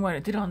not doing what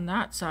it did on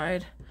that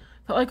side.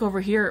 Felt like over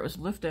here it was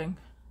lifting.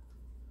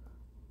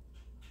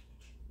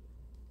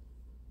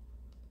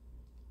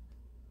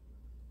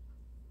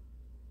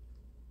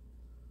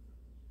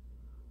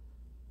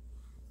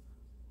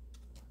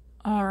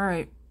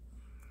 Alright.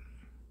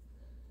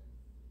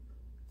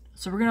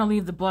 So we're going to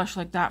leave the blush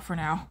like that for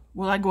now.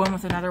 Will I go in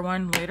with another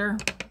one later?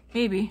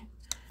 Maybe.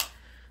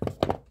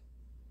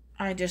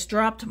 I just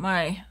dropped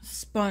my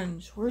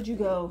sponge. Where'd you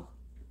go?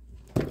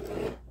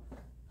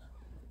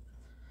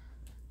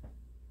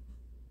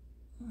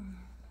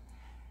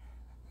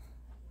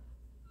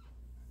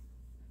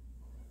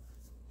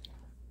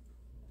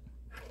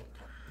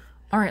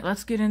 Alright,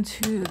 let's get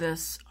into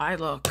this eye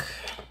look.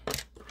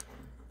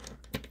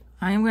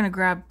 I am going to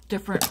grab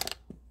different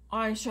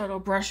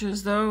eyeshadow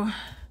brushes though.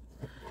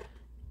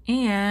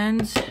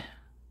 And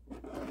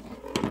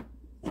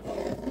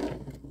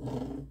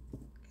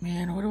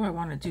man, what do I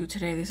want to do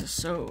today? These are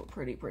so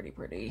pretty, pretty,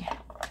 pretty.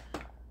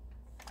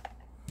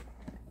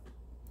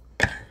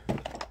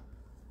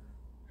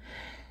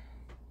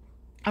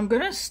 I'm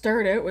going to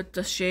start out with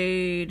the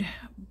shade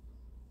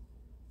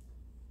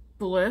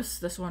Bliss,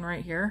 this one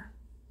right here.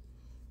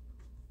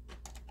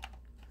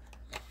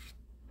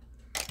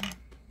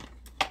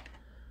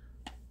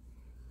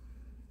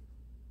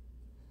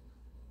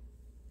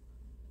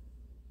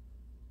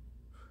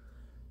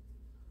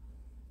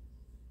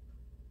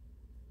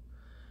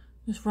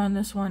 Just run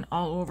this one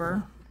all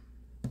over.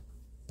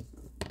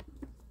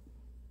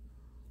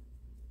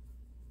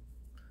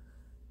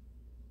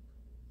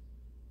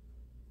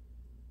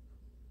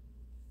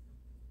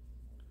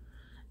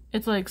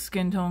 It's like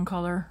skin tone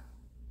color.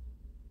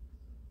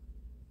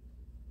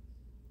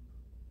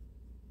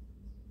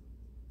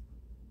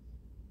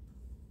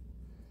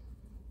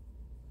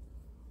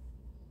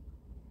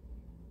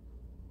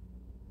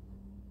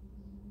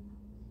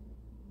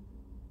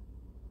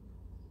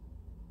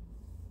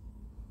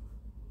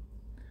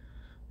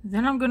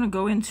 Then I'm going to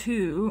go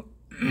into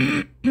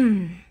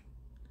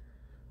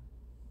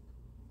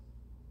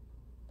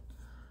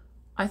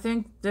I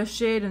think this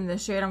shade and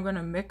this shade, I'm going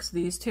to mix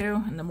these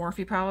two in the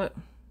Morphe palette.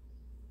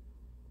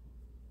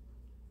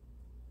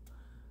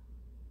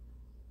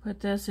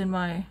 Put this in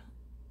my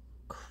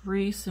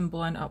crease and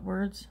blend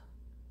upwards.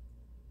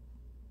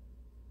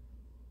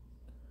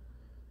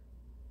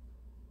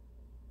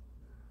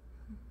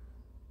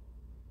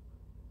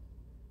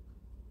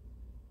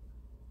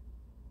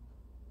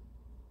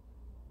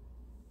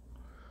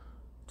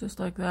 Just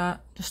like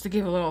that, just to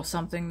give a little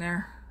something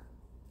there.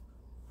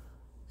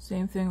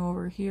 Same thing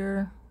over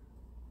here.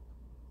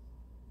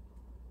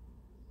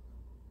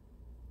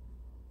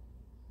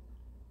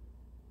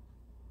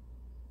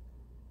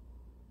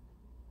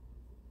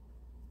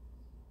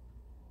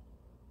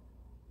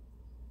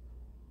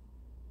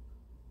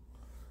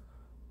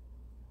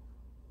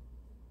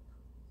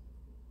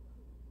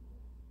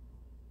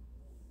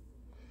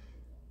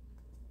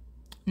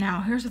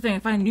 Now, here's the thing.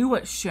 If I knew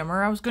what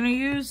shimmer I was going to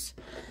use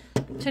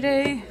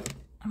today,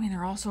 I mean,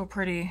 they're all so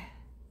pretty.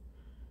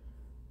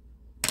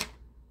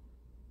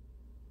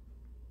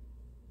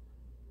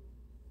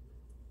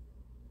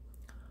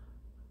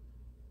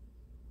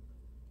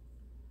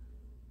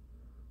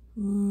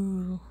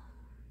 Ooh.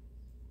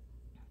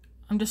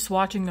 I'm just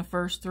swatching the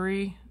first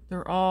three.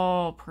 They're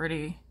all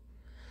pretty.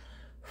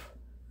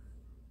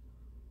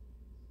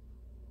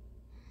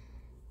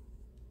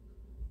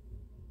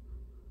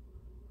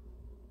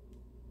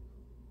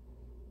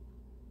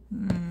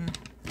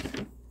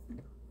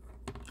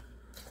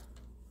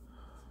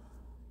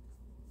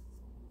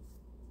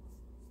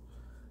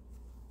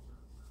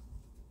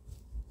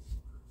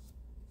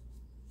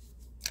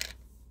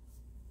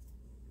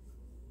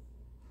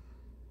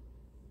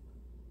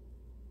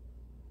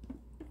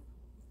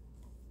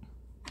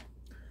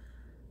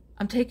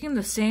 I'm taking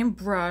the same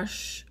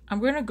brush. I'm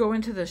going to go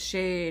into the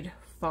shade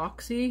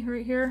Foxy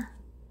right here.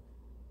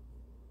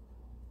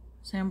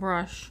 Same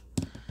brush.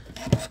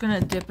 I'm just going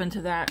to dip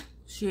into that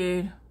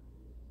shade.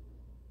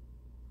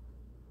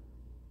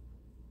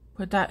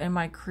 Put that in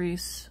my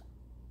crease.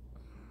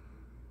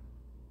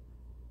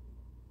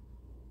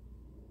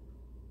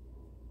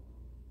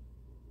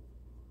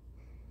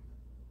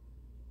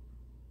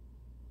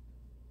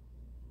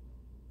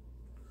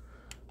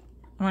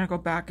 I'm going to go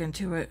back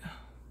into it.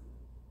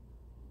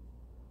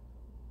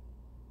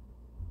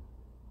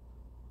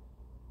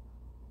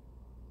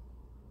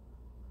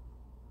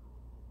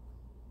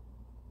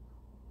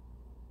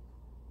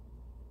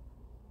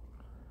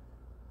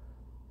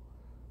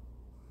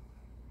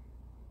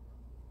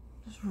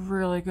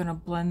 Really gonna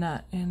blend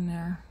that in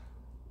there.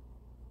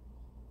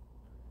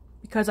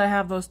 Because I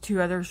have those two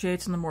other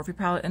shades in the Morphe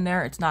palette in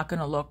there, it's not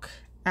gonna look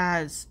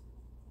as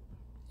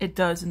it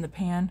does in the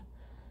pan.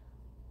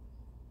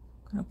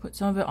 I'm gonna put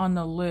some of it on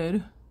the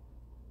lid,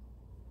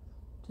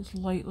 just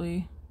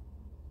lightly.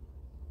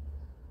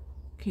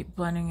 Keep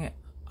blending it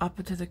up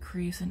into the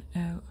crease and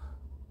out.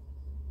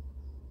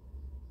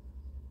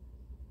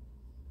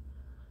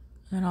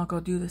 Then I'll go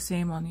do the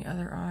same on the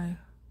other eye.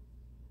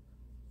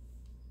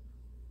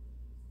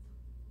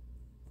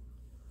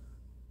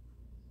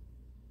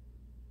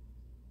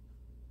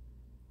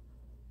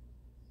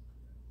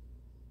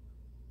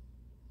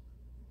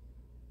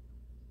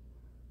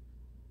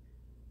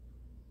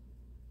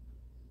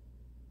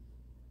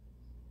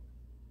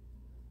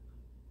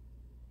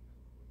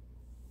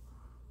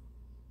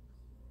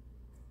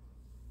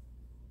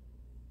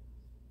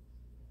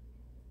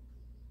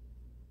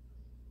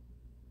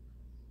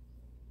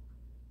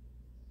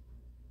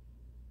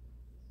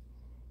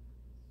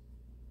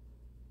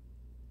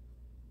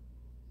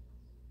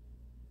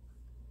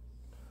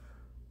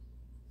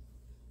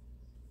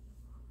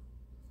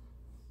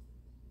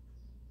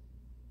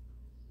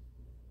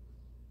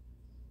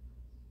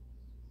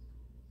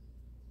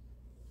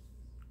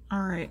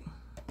 All right.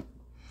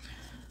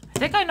 I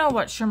think I know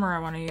what shimmer I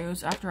want to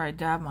use after I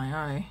dab my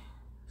eye.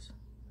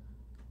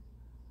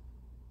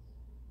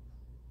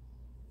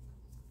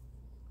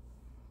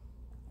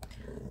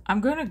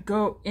 I'm going to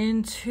go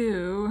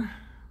into,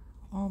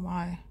 oh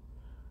my.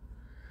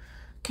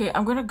 Okay,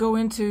 I'm going to go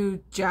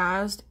into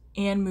Jazzed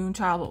and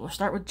Moonchild, but we'll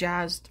start with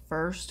Jazzed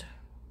first.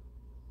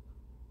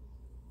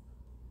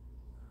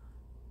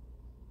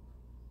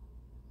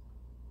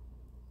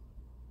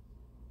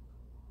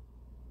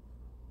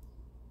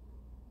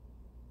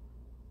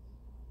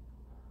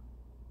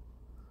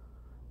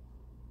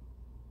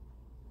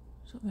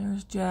 So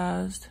there's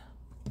Jazzed.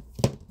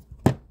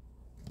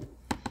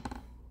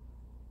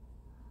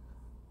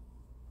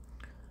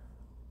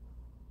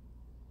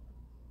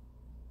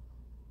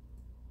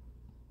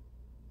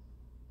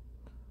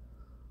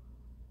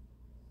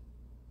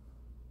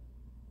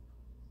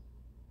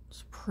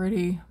 It's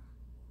pretty.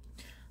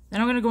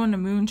 Then I'm going to go into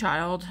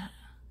Moonchild.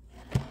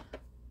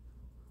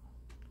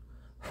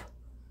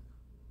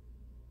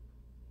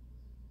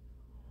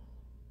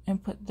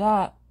 And put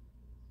that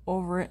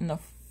over it in the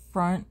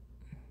front.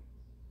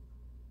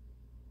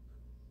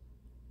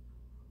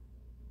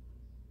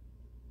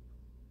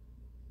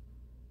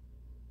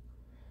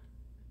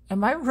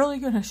 Am I really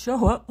going to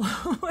show up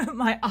with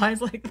my eyes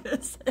like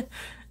this?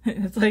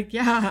 It's like,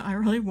 yeah, I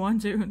really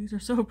want to. These are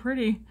so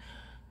pretty.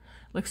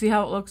 Like, see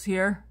how it looks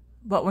here?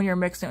 But when you're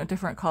mixing it with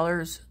different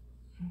colors.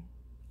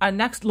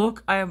 Next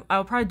look,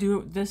 I'll probably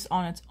do this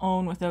on its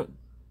own without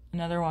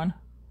another one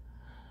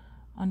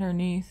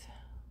underneath.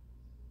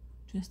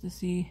 just to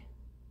see.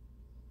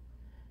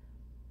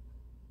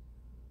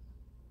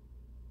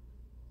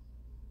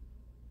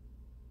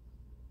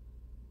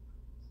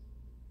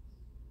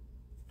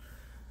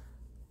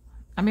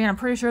 I mean, I'm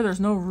pretty sure there's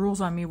no rules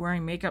on me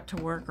wearing makeup to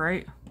work,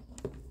 right?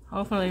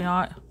 Hopefully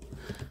not.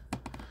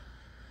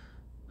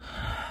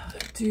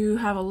 Do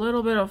have a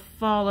little bit of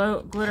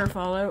fallout, glitter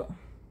fallout.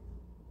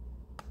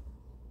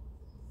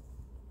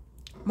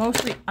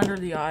 Mostly under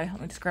the eye.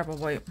 Let me just grab a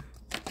wipe.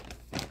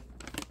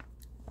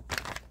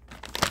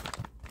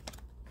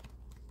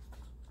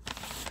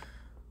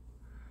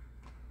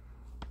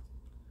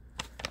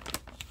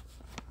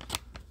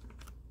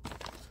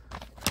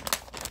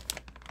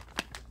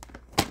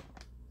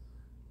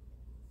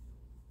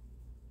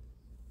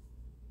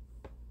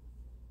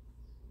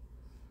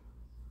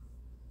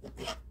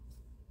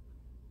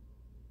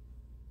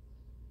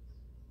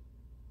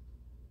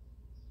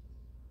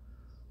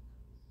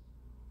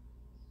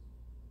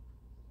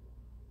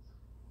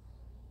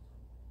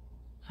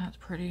 That's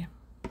pretty.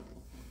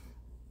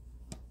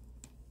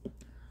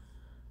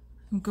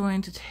 I'm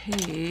going to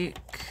take,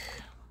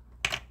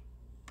 I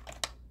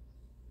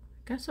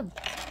guess, a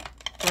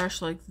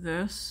brush like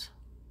this.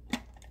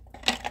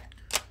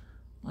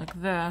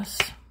 Like this.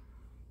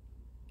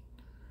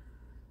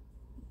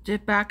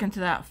 Dip back into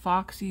that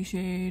Foxy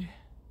shade.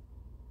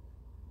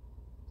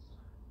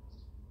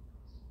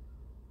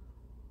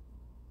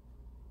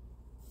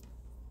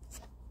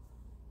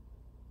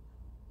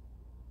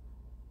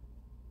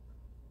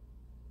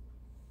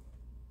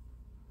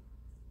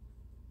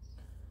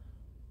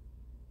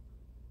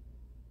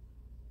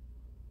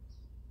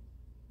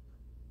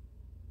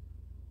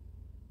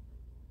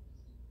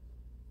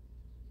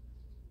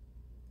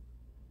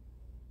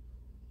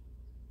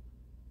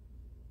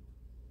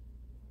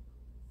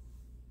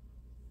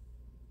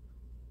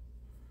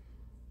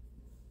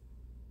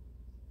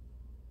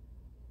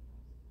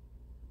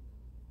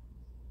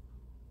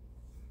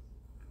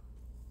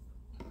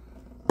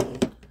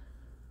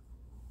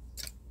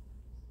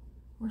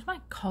 Where's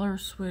my color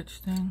switch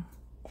thing?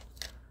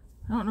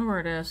 I don't know where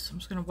it is. I'm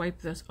just going to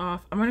wipe this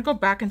off. I'm going to go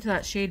back into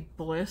that shade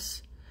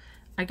Bliss.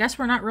 I guess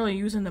we're not really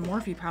using the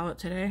Morphe palette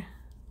today.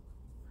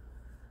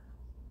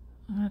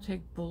 I'm going to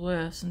take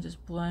Bliss and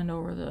just blend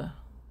over the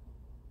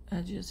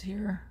edges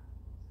here.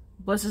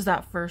 Bliss is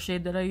that first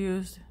shade that I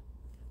used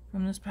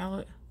from this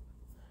palette.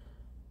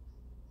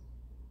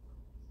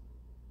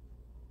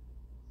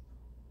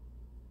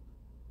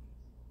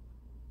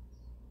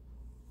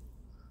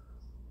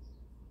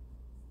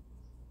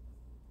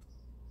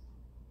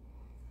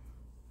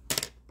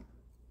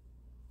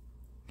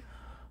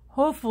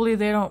 Hopefully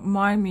they don't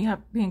mind me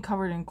being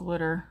covered in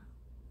glitter.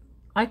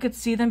 I could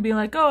see them being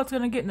like, oh, it's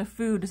going to get in the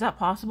food. Is that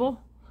possible?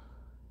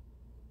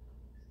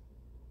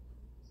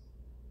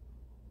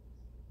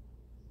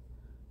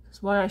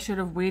 That's why I should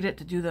have waited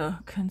to do the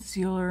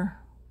concealer.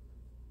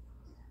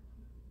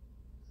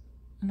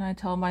 And I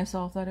tell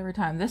myself that every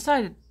time. This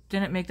side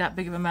didn't make that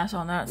big of a mess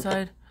on that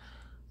side.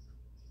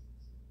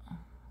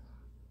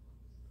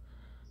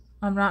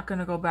 I'm not going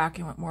to go back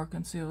in with more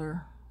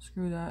concealer.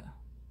 Screw that.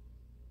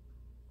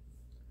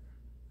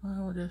 I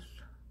will just...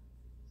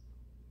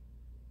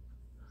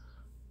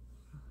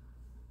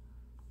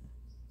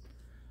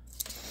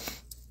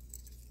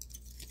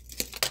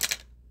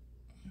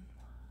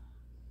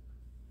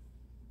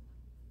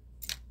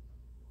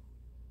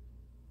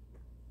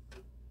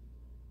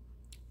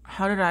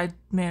 How did I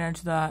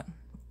manage that?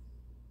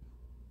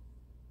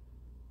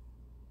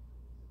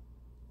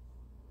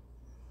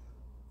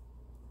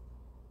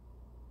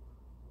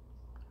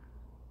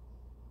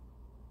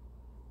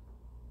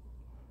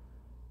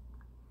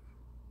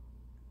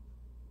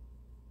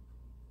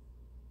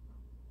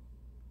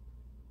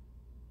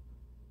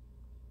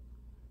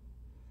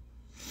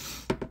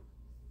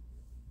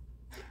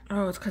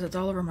 Oh, it's because it's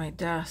all over my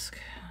desk.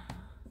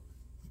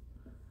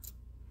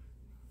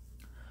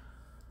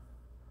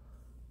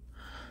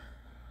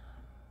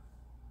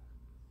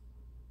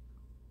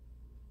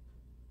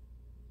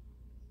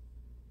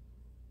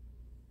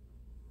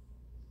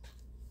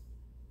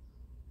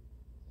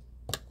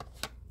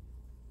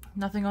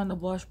 Nothing on the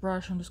blush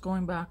brush. I'm just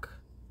going back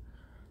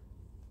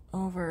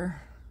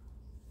over.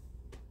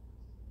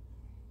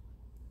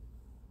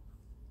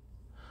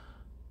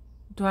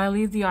 Do I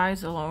leave the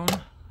eyes alone?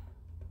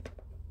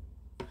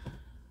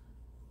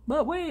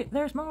 But wait,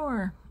 there's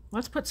more.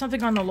 Let's put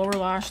something on the lower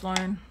lash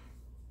line.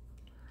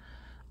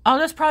 I'll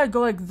just probably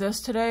go like this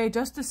today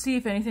just to see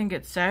if anything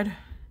gets said.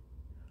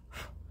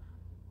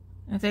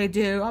 If they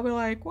do, I'll be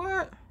like,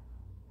 what?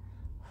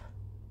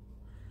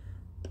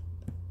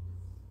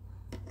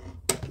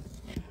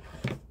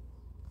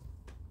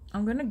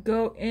 I'm gonna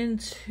go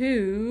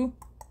into,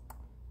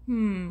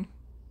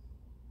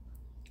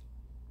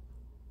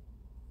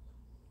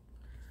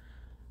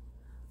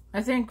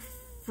 I think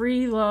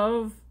Free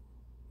Love.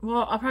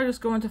 Well, I'll probably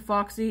just go into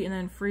Foxy and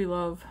then Free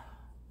Love.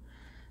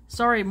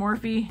 Sorry,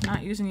 Morphe,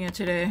 not using it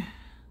today.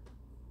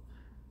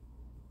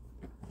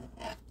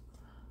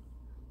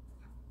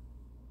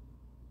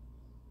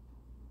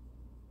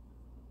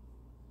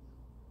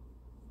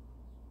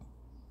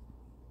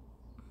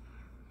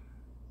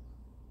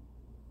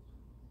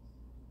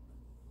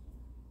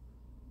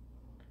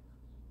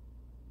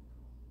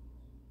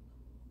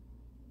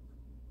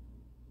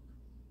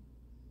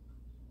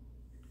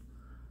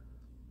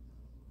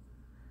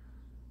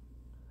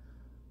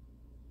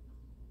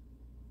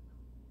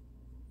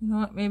 know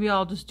what? Maybe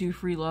I'll just do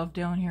Free Love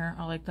down here.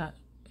 I like that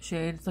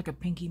shade. It's like a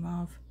pinky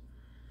mauve.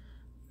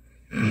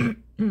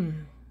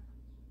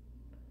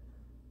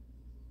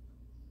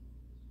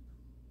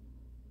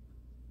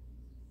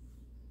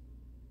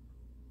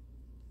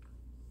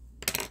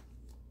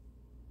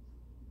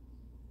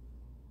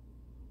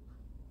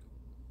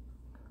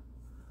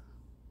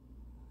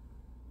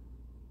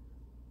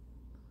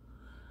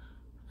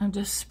 I'm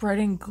just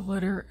spreading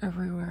glitter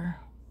everywhere.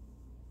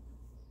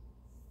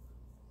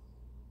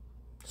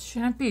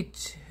 Shouldn't be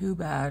too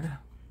bad.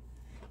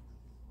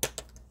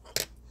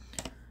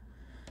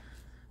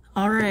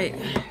 Alright.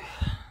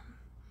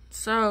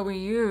 So we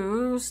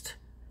used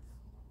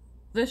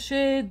this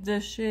shade,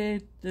 this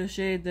shade, this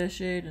shade, this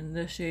shade, and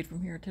this shade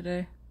from here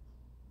today.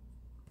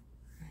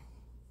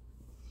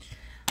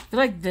 I feel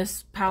like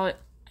this palette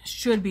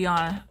should be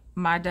on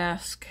my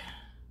desk.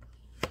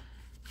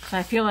 So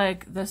I feel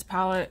like this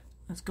palette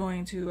is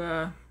going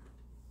to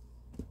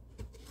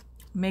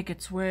make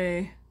its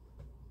way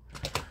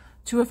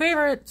to a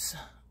favorites.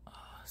 Oh,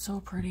 so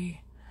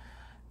pretty.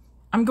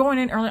 I'm going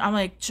in early. I'm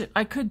like,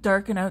 I could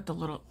darken out the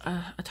little,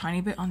 a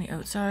tiny bit on the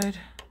outside.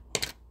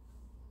 If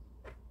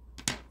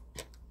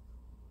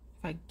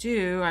I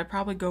do, I'd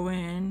probably go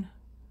in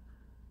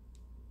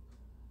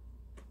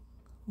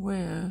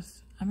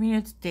with, I mean,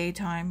 it's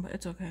daytime, but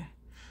it's okay.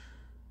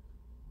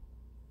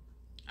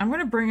 I'm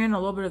going to bring in a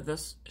little bit of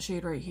this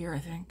shade right here, I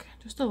think.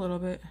 Just a little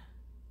bit.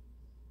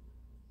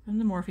 From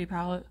the Morphe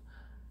palette.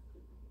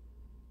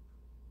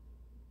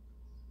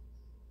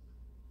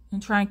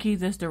 And try and keep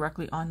this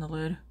directly on the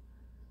lid.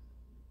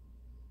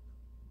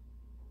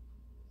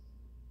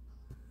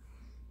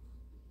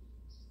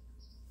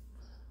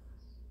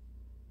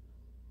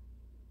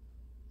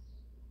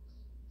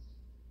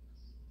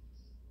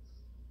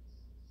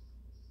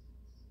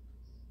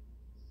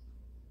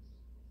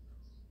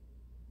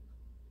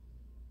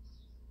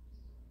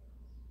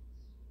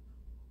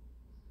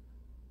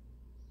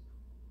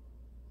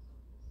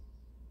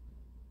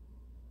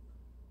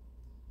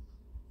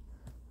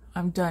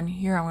 I'm done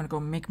here. I'm gonna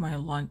go make my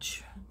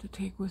lunch to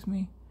take with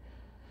me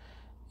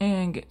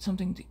and get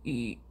something to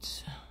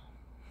eat.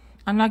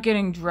 I'm not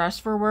getting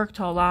dressed for work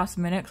till last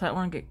minute because I don't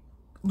want to get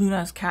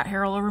Luna's cat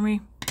hair all over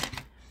me.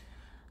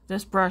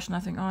 This brush,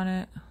 nothing on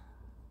it.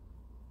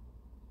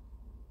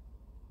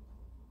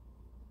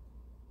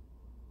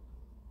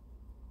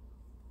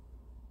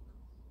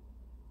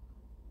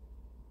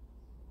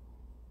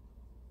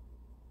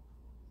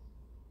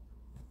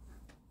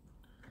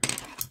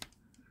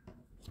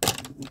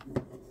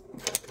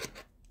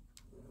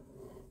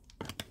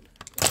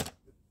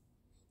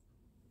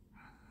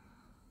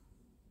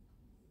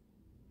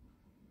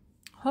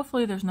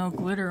 Hopefully there's no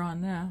glitter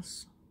on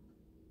this.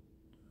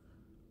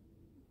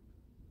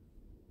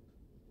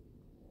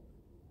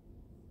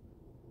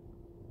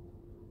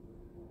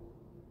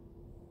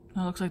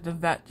 Oh, looks like the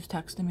vet just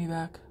texted me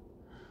back.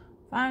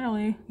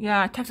 Finally.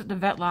 Yeah, I texted the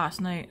vet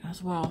last night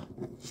as well.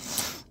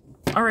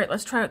 Alright,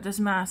 let's try out this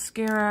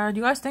mascara. Do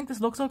you guys think this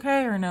looks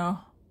okay or no?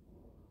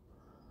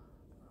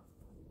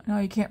 I know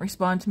you can't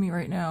respond to me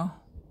right now.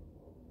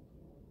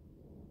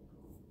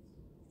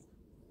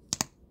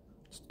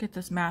 Just get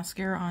this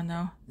mascara on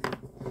though.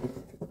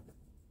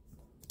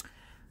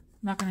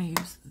 I'm not gonna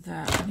use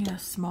that. I need a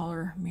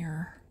smaller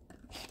mirror.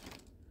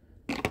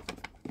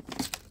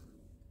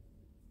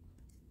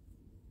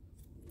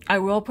 I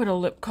will put a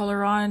lip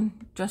color on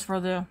just for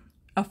the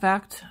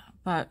effect,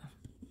 but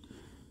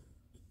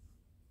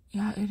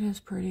yeah, it is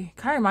pretty.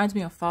 Kind of reminds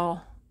me of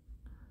fall.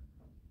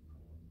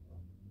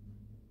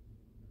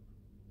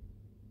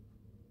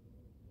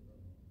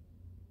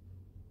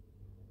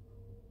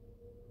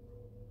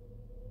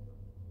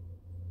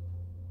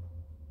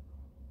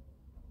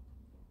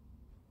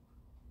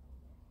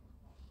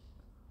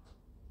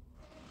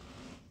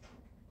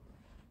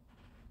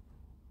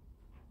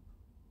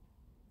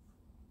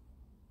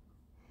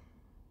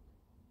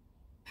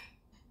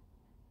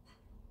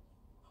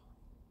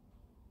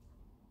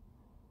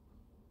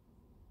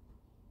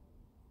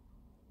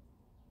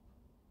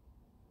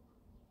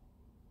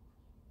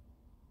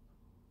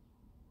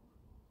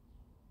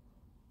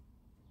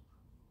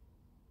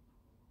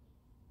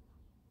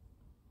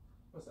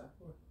 What's that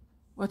for?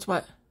 What's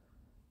what?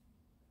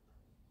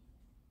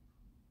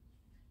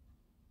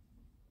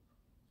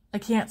 I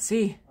can't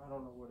see. I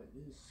don't know what it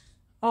is.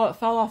 Oh, it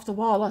fell off the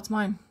wall. That's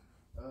mine.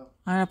 Oh.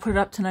 I'm gonna put it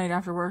up tonight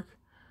after work.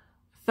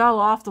 It fell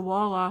off the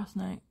wall last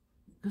night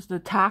because the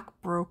tack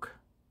broke.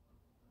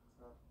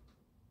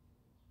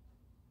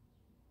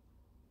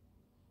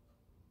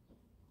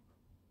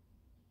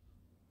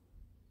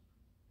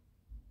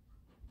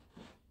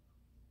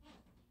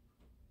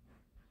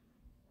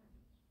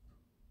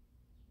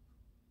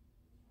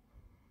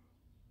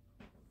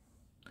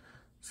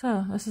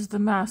 So, this is the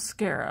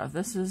mascara.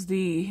 This is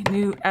the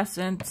new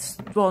Essence,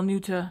 well, new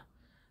to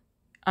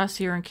us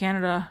here in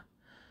Canada,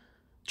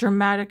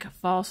 Dramatic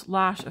False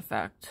Lash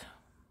Effect.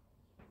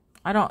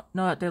 I don't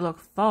know that they look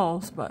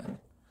false, but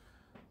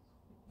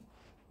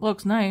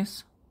looks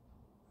nice.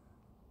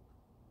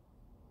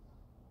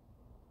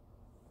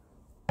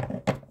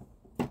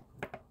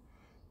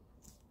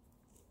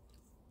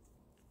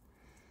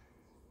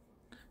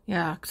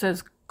 Yeah, it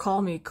says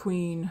call me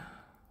queen.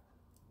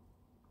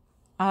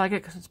 I like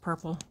it because it's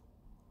purple.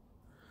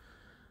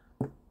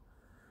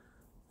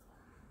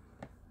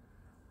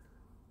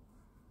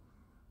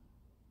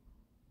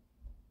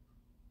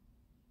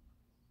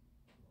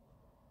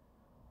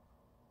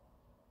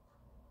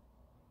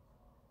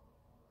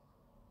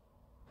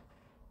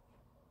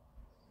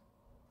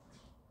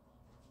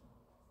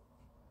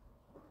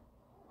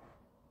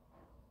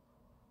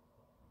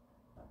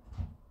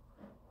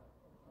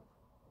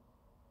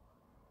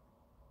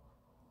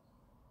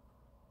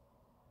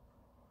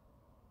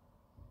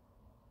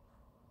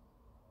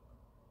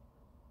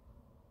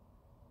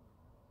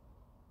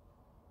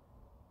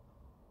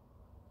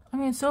 I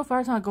mean, so far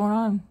it's not going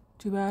on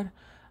too bad.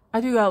 I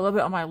do got a little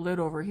bit on my lid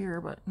over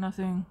here, but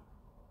nothing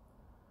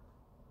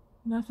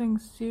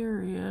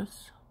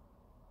serious.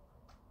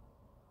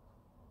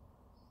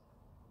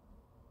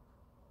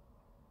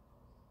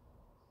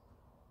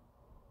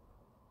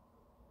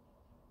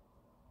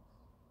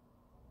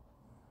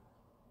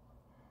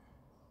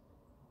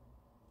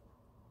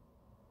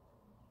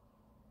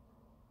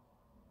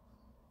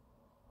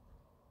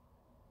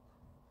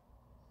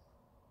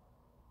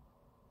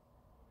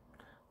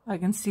 I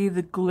can see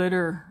the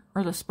glitter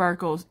or the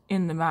sparkles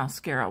in the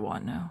mascara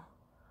one now.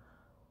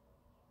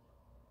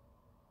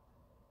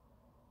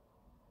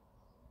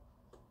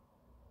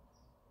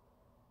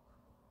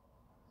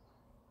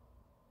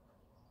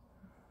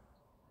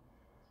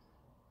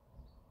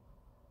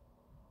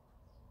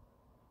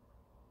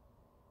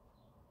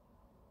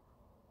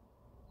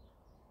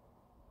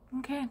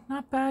 Okay,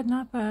 not bad,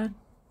 not bad.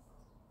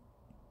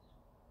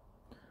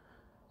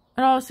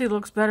 It obviously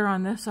looks better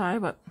on this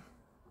side, but,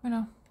 you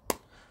know,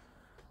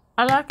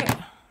 I like it.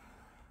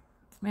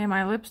 Man,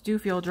 my lips do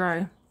feel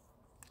dry.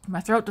 My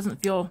throat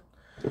doesn't feel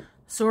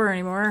sore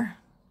anymore.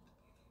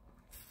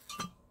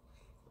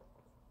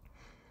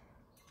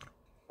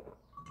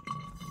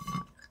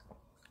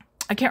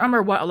 I can't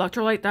remember what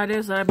electrolyte that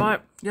is that I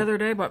bought the other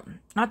day, but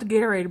not the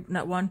Gatorade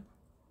nut one.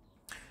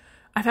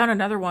 I found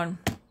another one.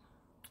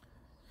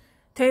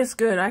 Tastes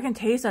good. I can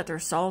taste that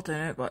there's salt in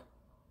it, but...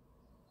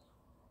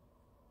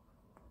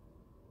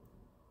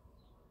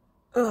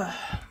 Ugh.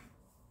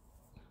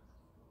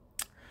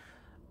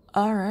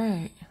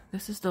 Alright.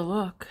 This is the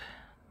look.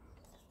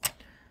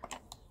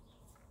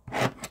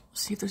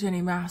 See if there's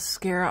any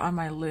mascara on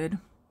my lid.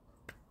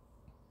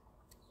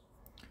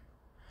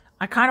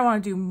 I kind of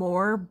want to do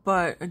more,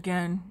 but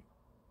again,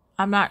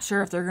 I'm not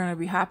sure if they're going to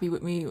be happy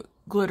with me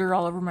glitter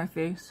all over my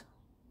face.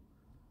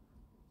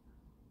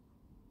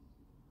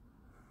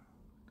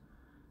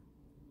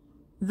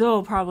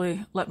 They'll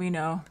probably let me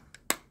know.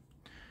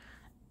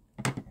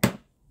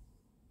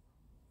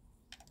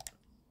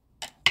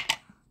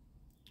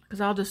 Because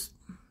I'll just,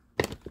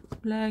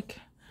 like,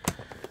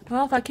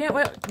 well, if I can't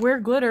wear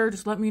glitter,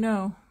 just let me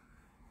know.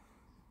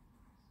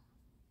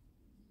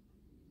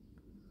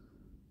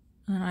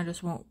 And I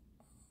just won't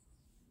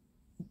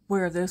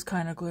wear this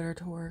kind of glitter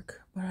to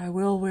work. But I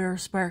will wear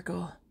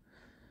sparkle.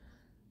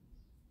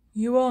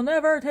 You will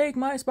never take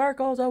my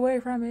sparkles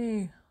away from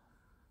me.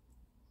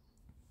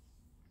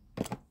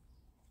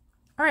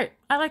 Alright,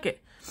 I like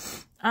it.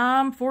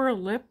 For a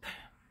lip.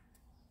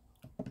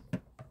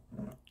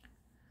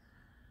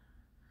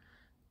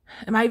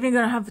 Am I even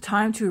going to have the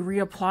time to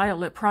reapply a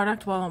lip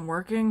product while I'm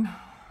working?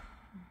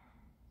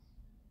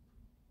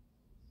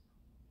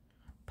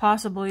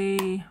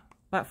 Possibly.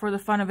 But for the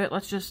fun of it,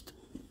 let's just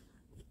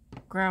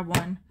grab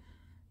one.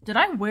 Did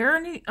I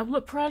wear a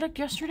lip product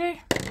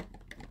yesterday?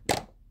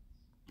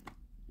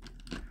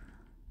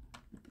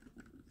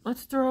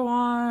 Let's throw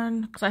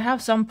on, because I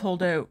have some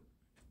pulled out.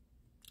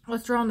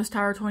 Let's throw on this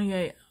Tower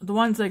 28. The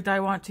ones like that I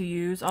want to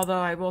use,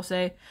 although I will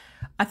say,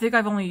 I think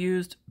I've only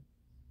used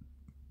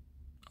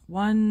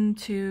 1,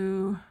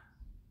 2,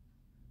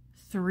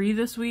 3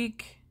 this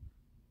week.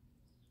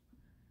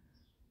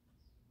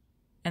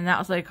 And that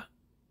was like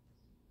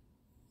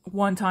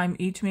one time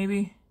each,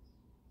 maybe.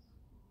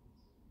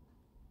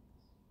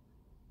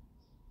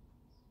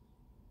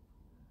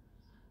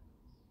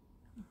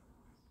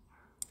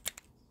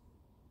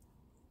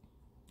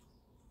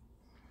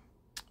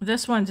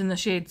 This one's in the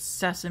shade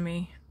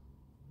Sesame,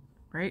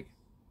 right?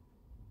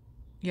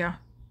 Yeah.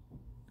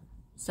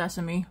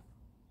 Sesame.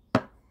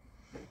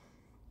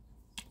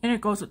 And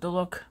it goes with the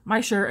look.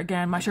 My shirt,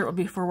 again, my shirt would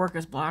be for work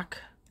is black.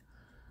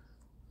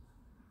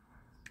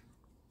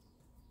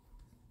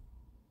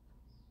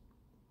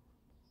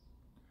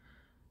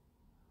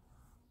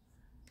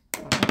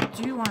 I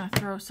do want to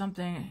throw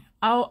something.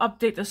 I'll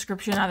update the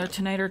description either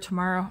tonight or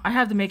tomorrow. I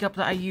have the makeup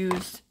that I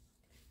used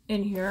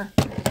in here.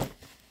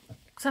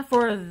 Except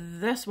for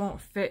this won't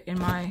fit in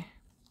my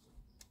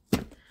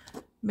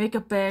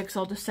makeup bag,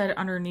 so I'll just set it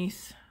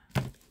underneath.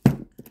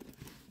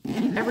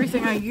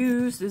 Everything I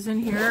used is in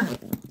here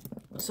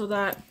so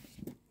that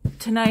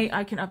tonight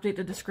I can update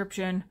the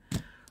description,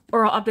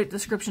 or I'll update the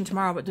description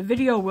tomorrow, but the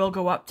video will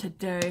go up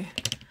today.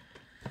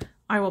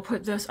 I will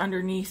put this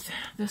underneath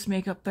this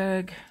makeup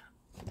bag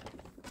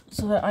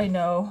so that I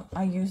know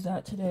I used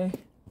that today.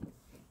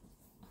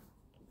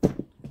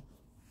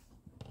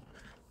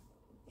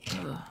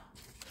 Ugh.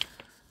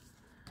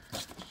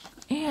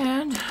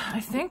 And I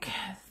think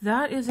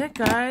that is it,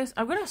 guys.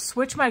 I'm gonna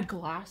switch my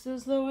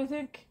glasses though, I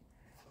think.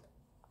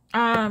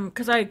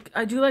 Because I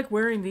do like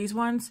wearing these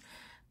ones,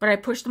 but I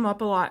push them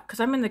up a lot because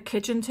I'm in the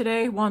kitchen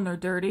today. One, they're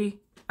dirty.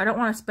 I don't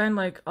want to spend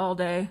like all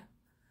day.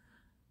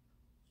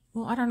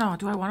 Well, I don't know.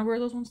 Do I want to wear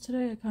those ones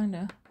today? I kind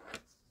of.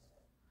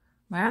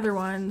 My other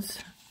ones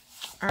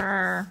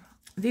are,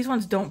 these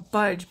ones don't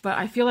budge, but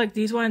I feel like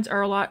these ones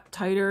are a lot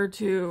tighter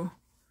to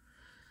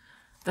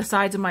the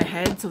sides of my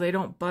head, so they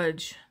don't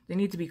budge. They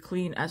need to be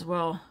clean as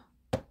well.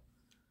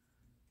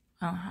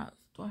 I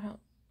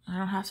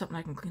don't have something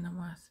I can clean them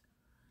with.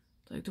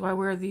 Like, do I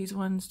wear these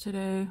ones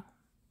today?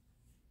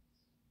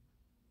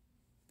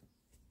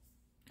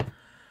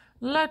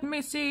 Let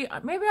me see.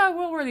 Maybe I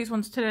will wear these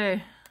ones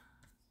today.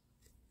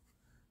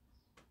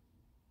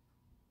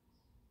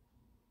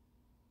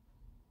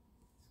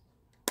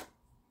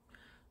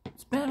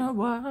 It's been a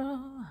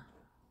while.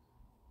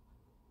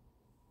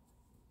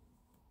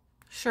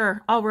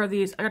 Sure, I'll wear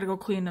these. I gotta go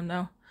clean them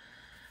though.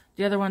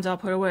 The other ones I'll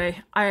put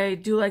away. I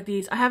do like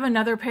these. I have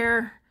another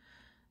pair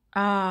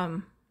that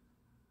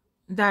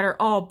are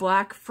all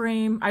black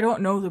frame. I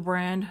don't know the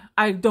brand.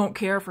 I don't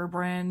care for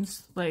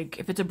brands. Like,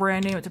 if it's a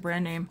brand name, it's a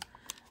brand name.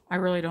 I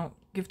really don't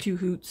give two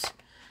hoots.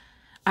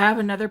 I have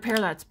another pair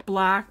that's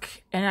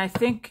black, and I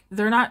think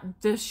they're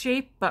not this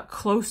shape, but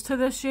close to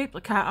this shape,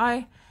 like cat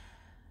eye.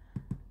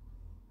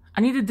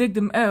 I need to dig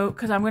them out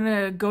because I'm going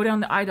to go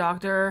down the eye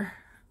doctor.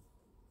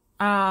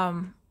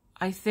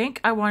 I think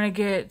I want to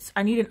get,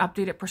 I need an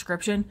updated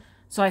prescription.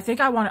 So I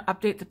think I want to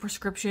update the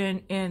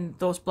prescription in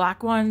those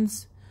black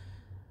ones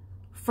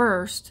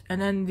first, and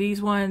then these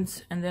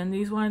ones, and then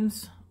these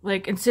ones.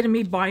 Like, instead of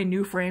me buying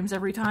new frames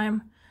every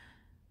time.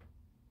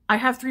 I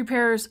have 3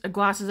 pairs of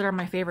glasses that are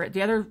my favorite.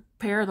 The other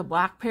pair, the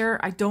black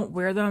pair, I don't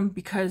wear them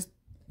because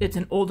it's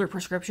an older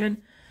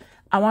prescription.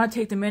 I want to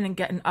take them in and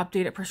get an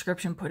updated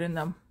prescription put in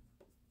them,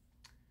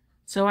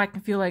 so I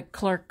can feel like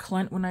Clark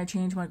Kent when I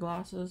change my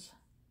glasses.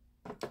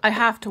 I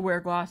have to wear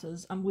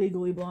glasses. I'm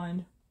legally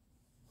blind.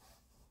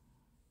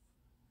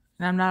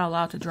 And I'm not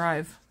allowed to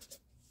drive.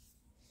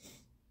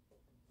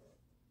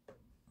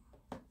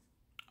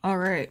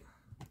 Alright.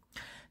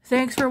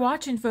 Thanks for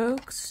watching,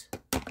 folks.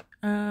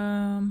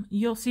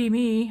 You'll see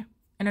me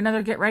in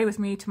another Get Ready With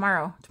Me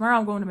tomorrow. Tomorrow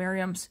I'm going to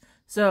Miriam's.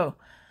 So,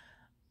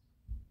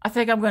 I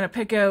think I'm going to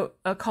pick out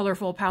a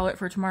colorful palette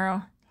for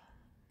tomorrow.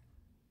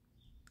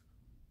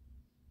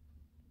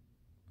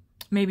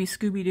 Maybe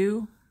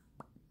Scooby-Doo.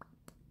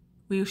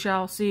 We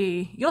shall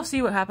see. You'll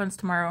see what happens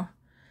tomorrow.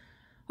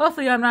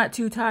 Hopefully I'm not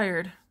too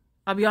tired.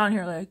 I'll be on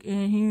here like,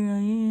 and here I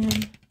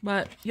am.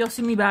 But you'll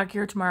see me back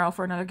here tomorrow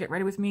for another Get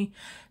Ready With Me.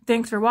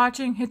 Thanks for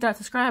watching. Hit that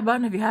subscribe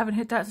button if you haven't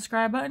hit that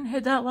subscribe button.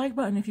 Hit that like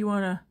button if you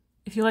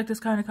like this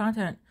kind of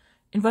content.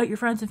 Invite your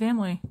friends and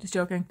family. Just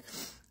joking.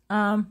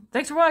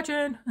 Thanks for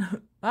watching.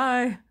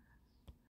 Bye.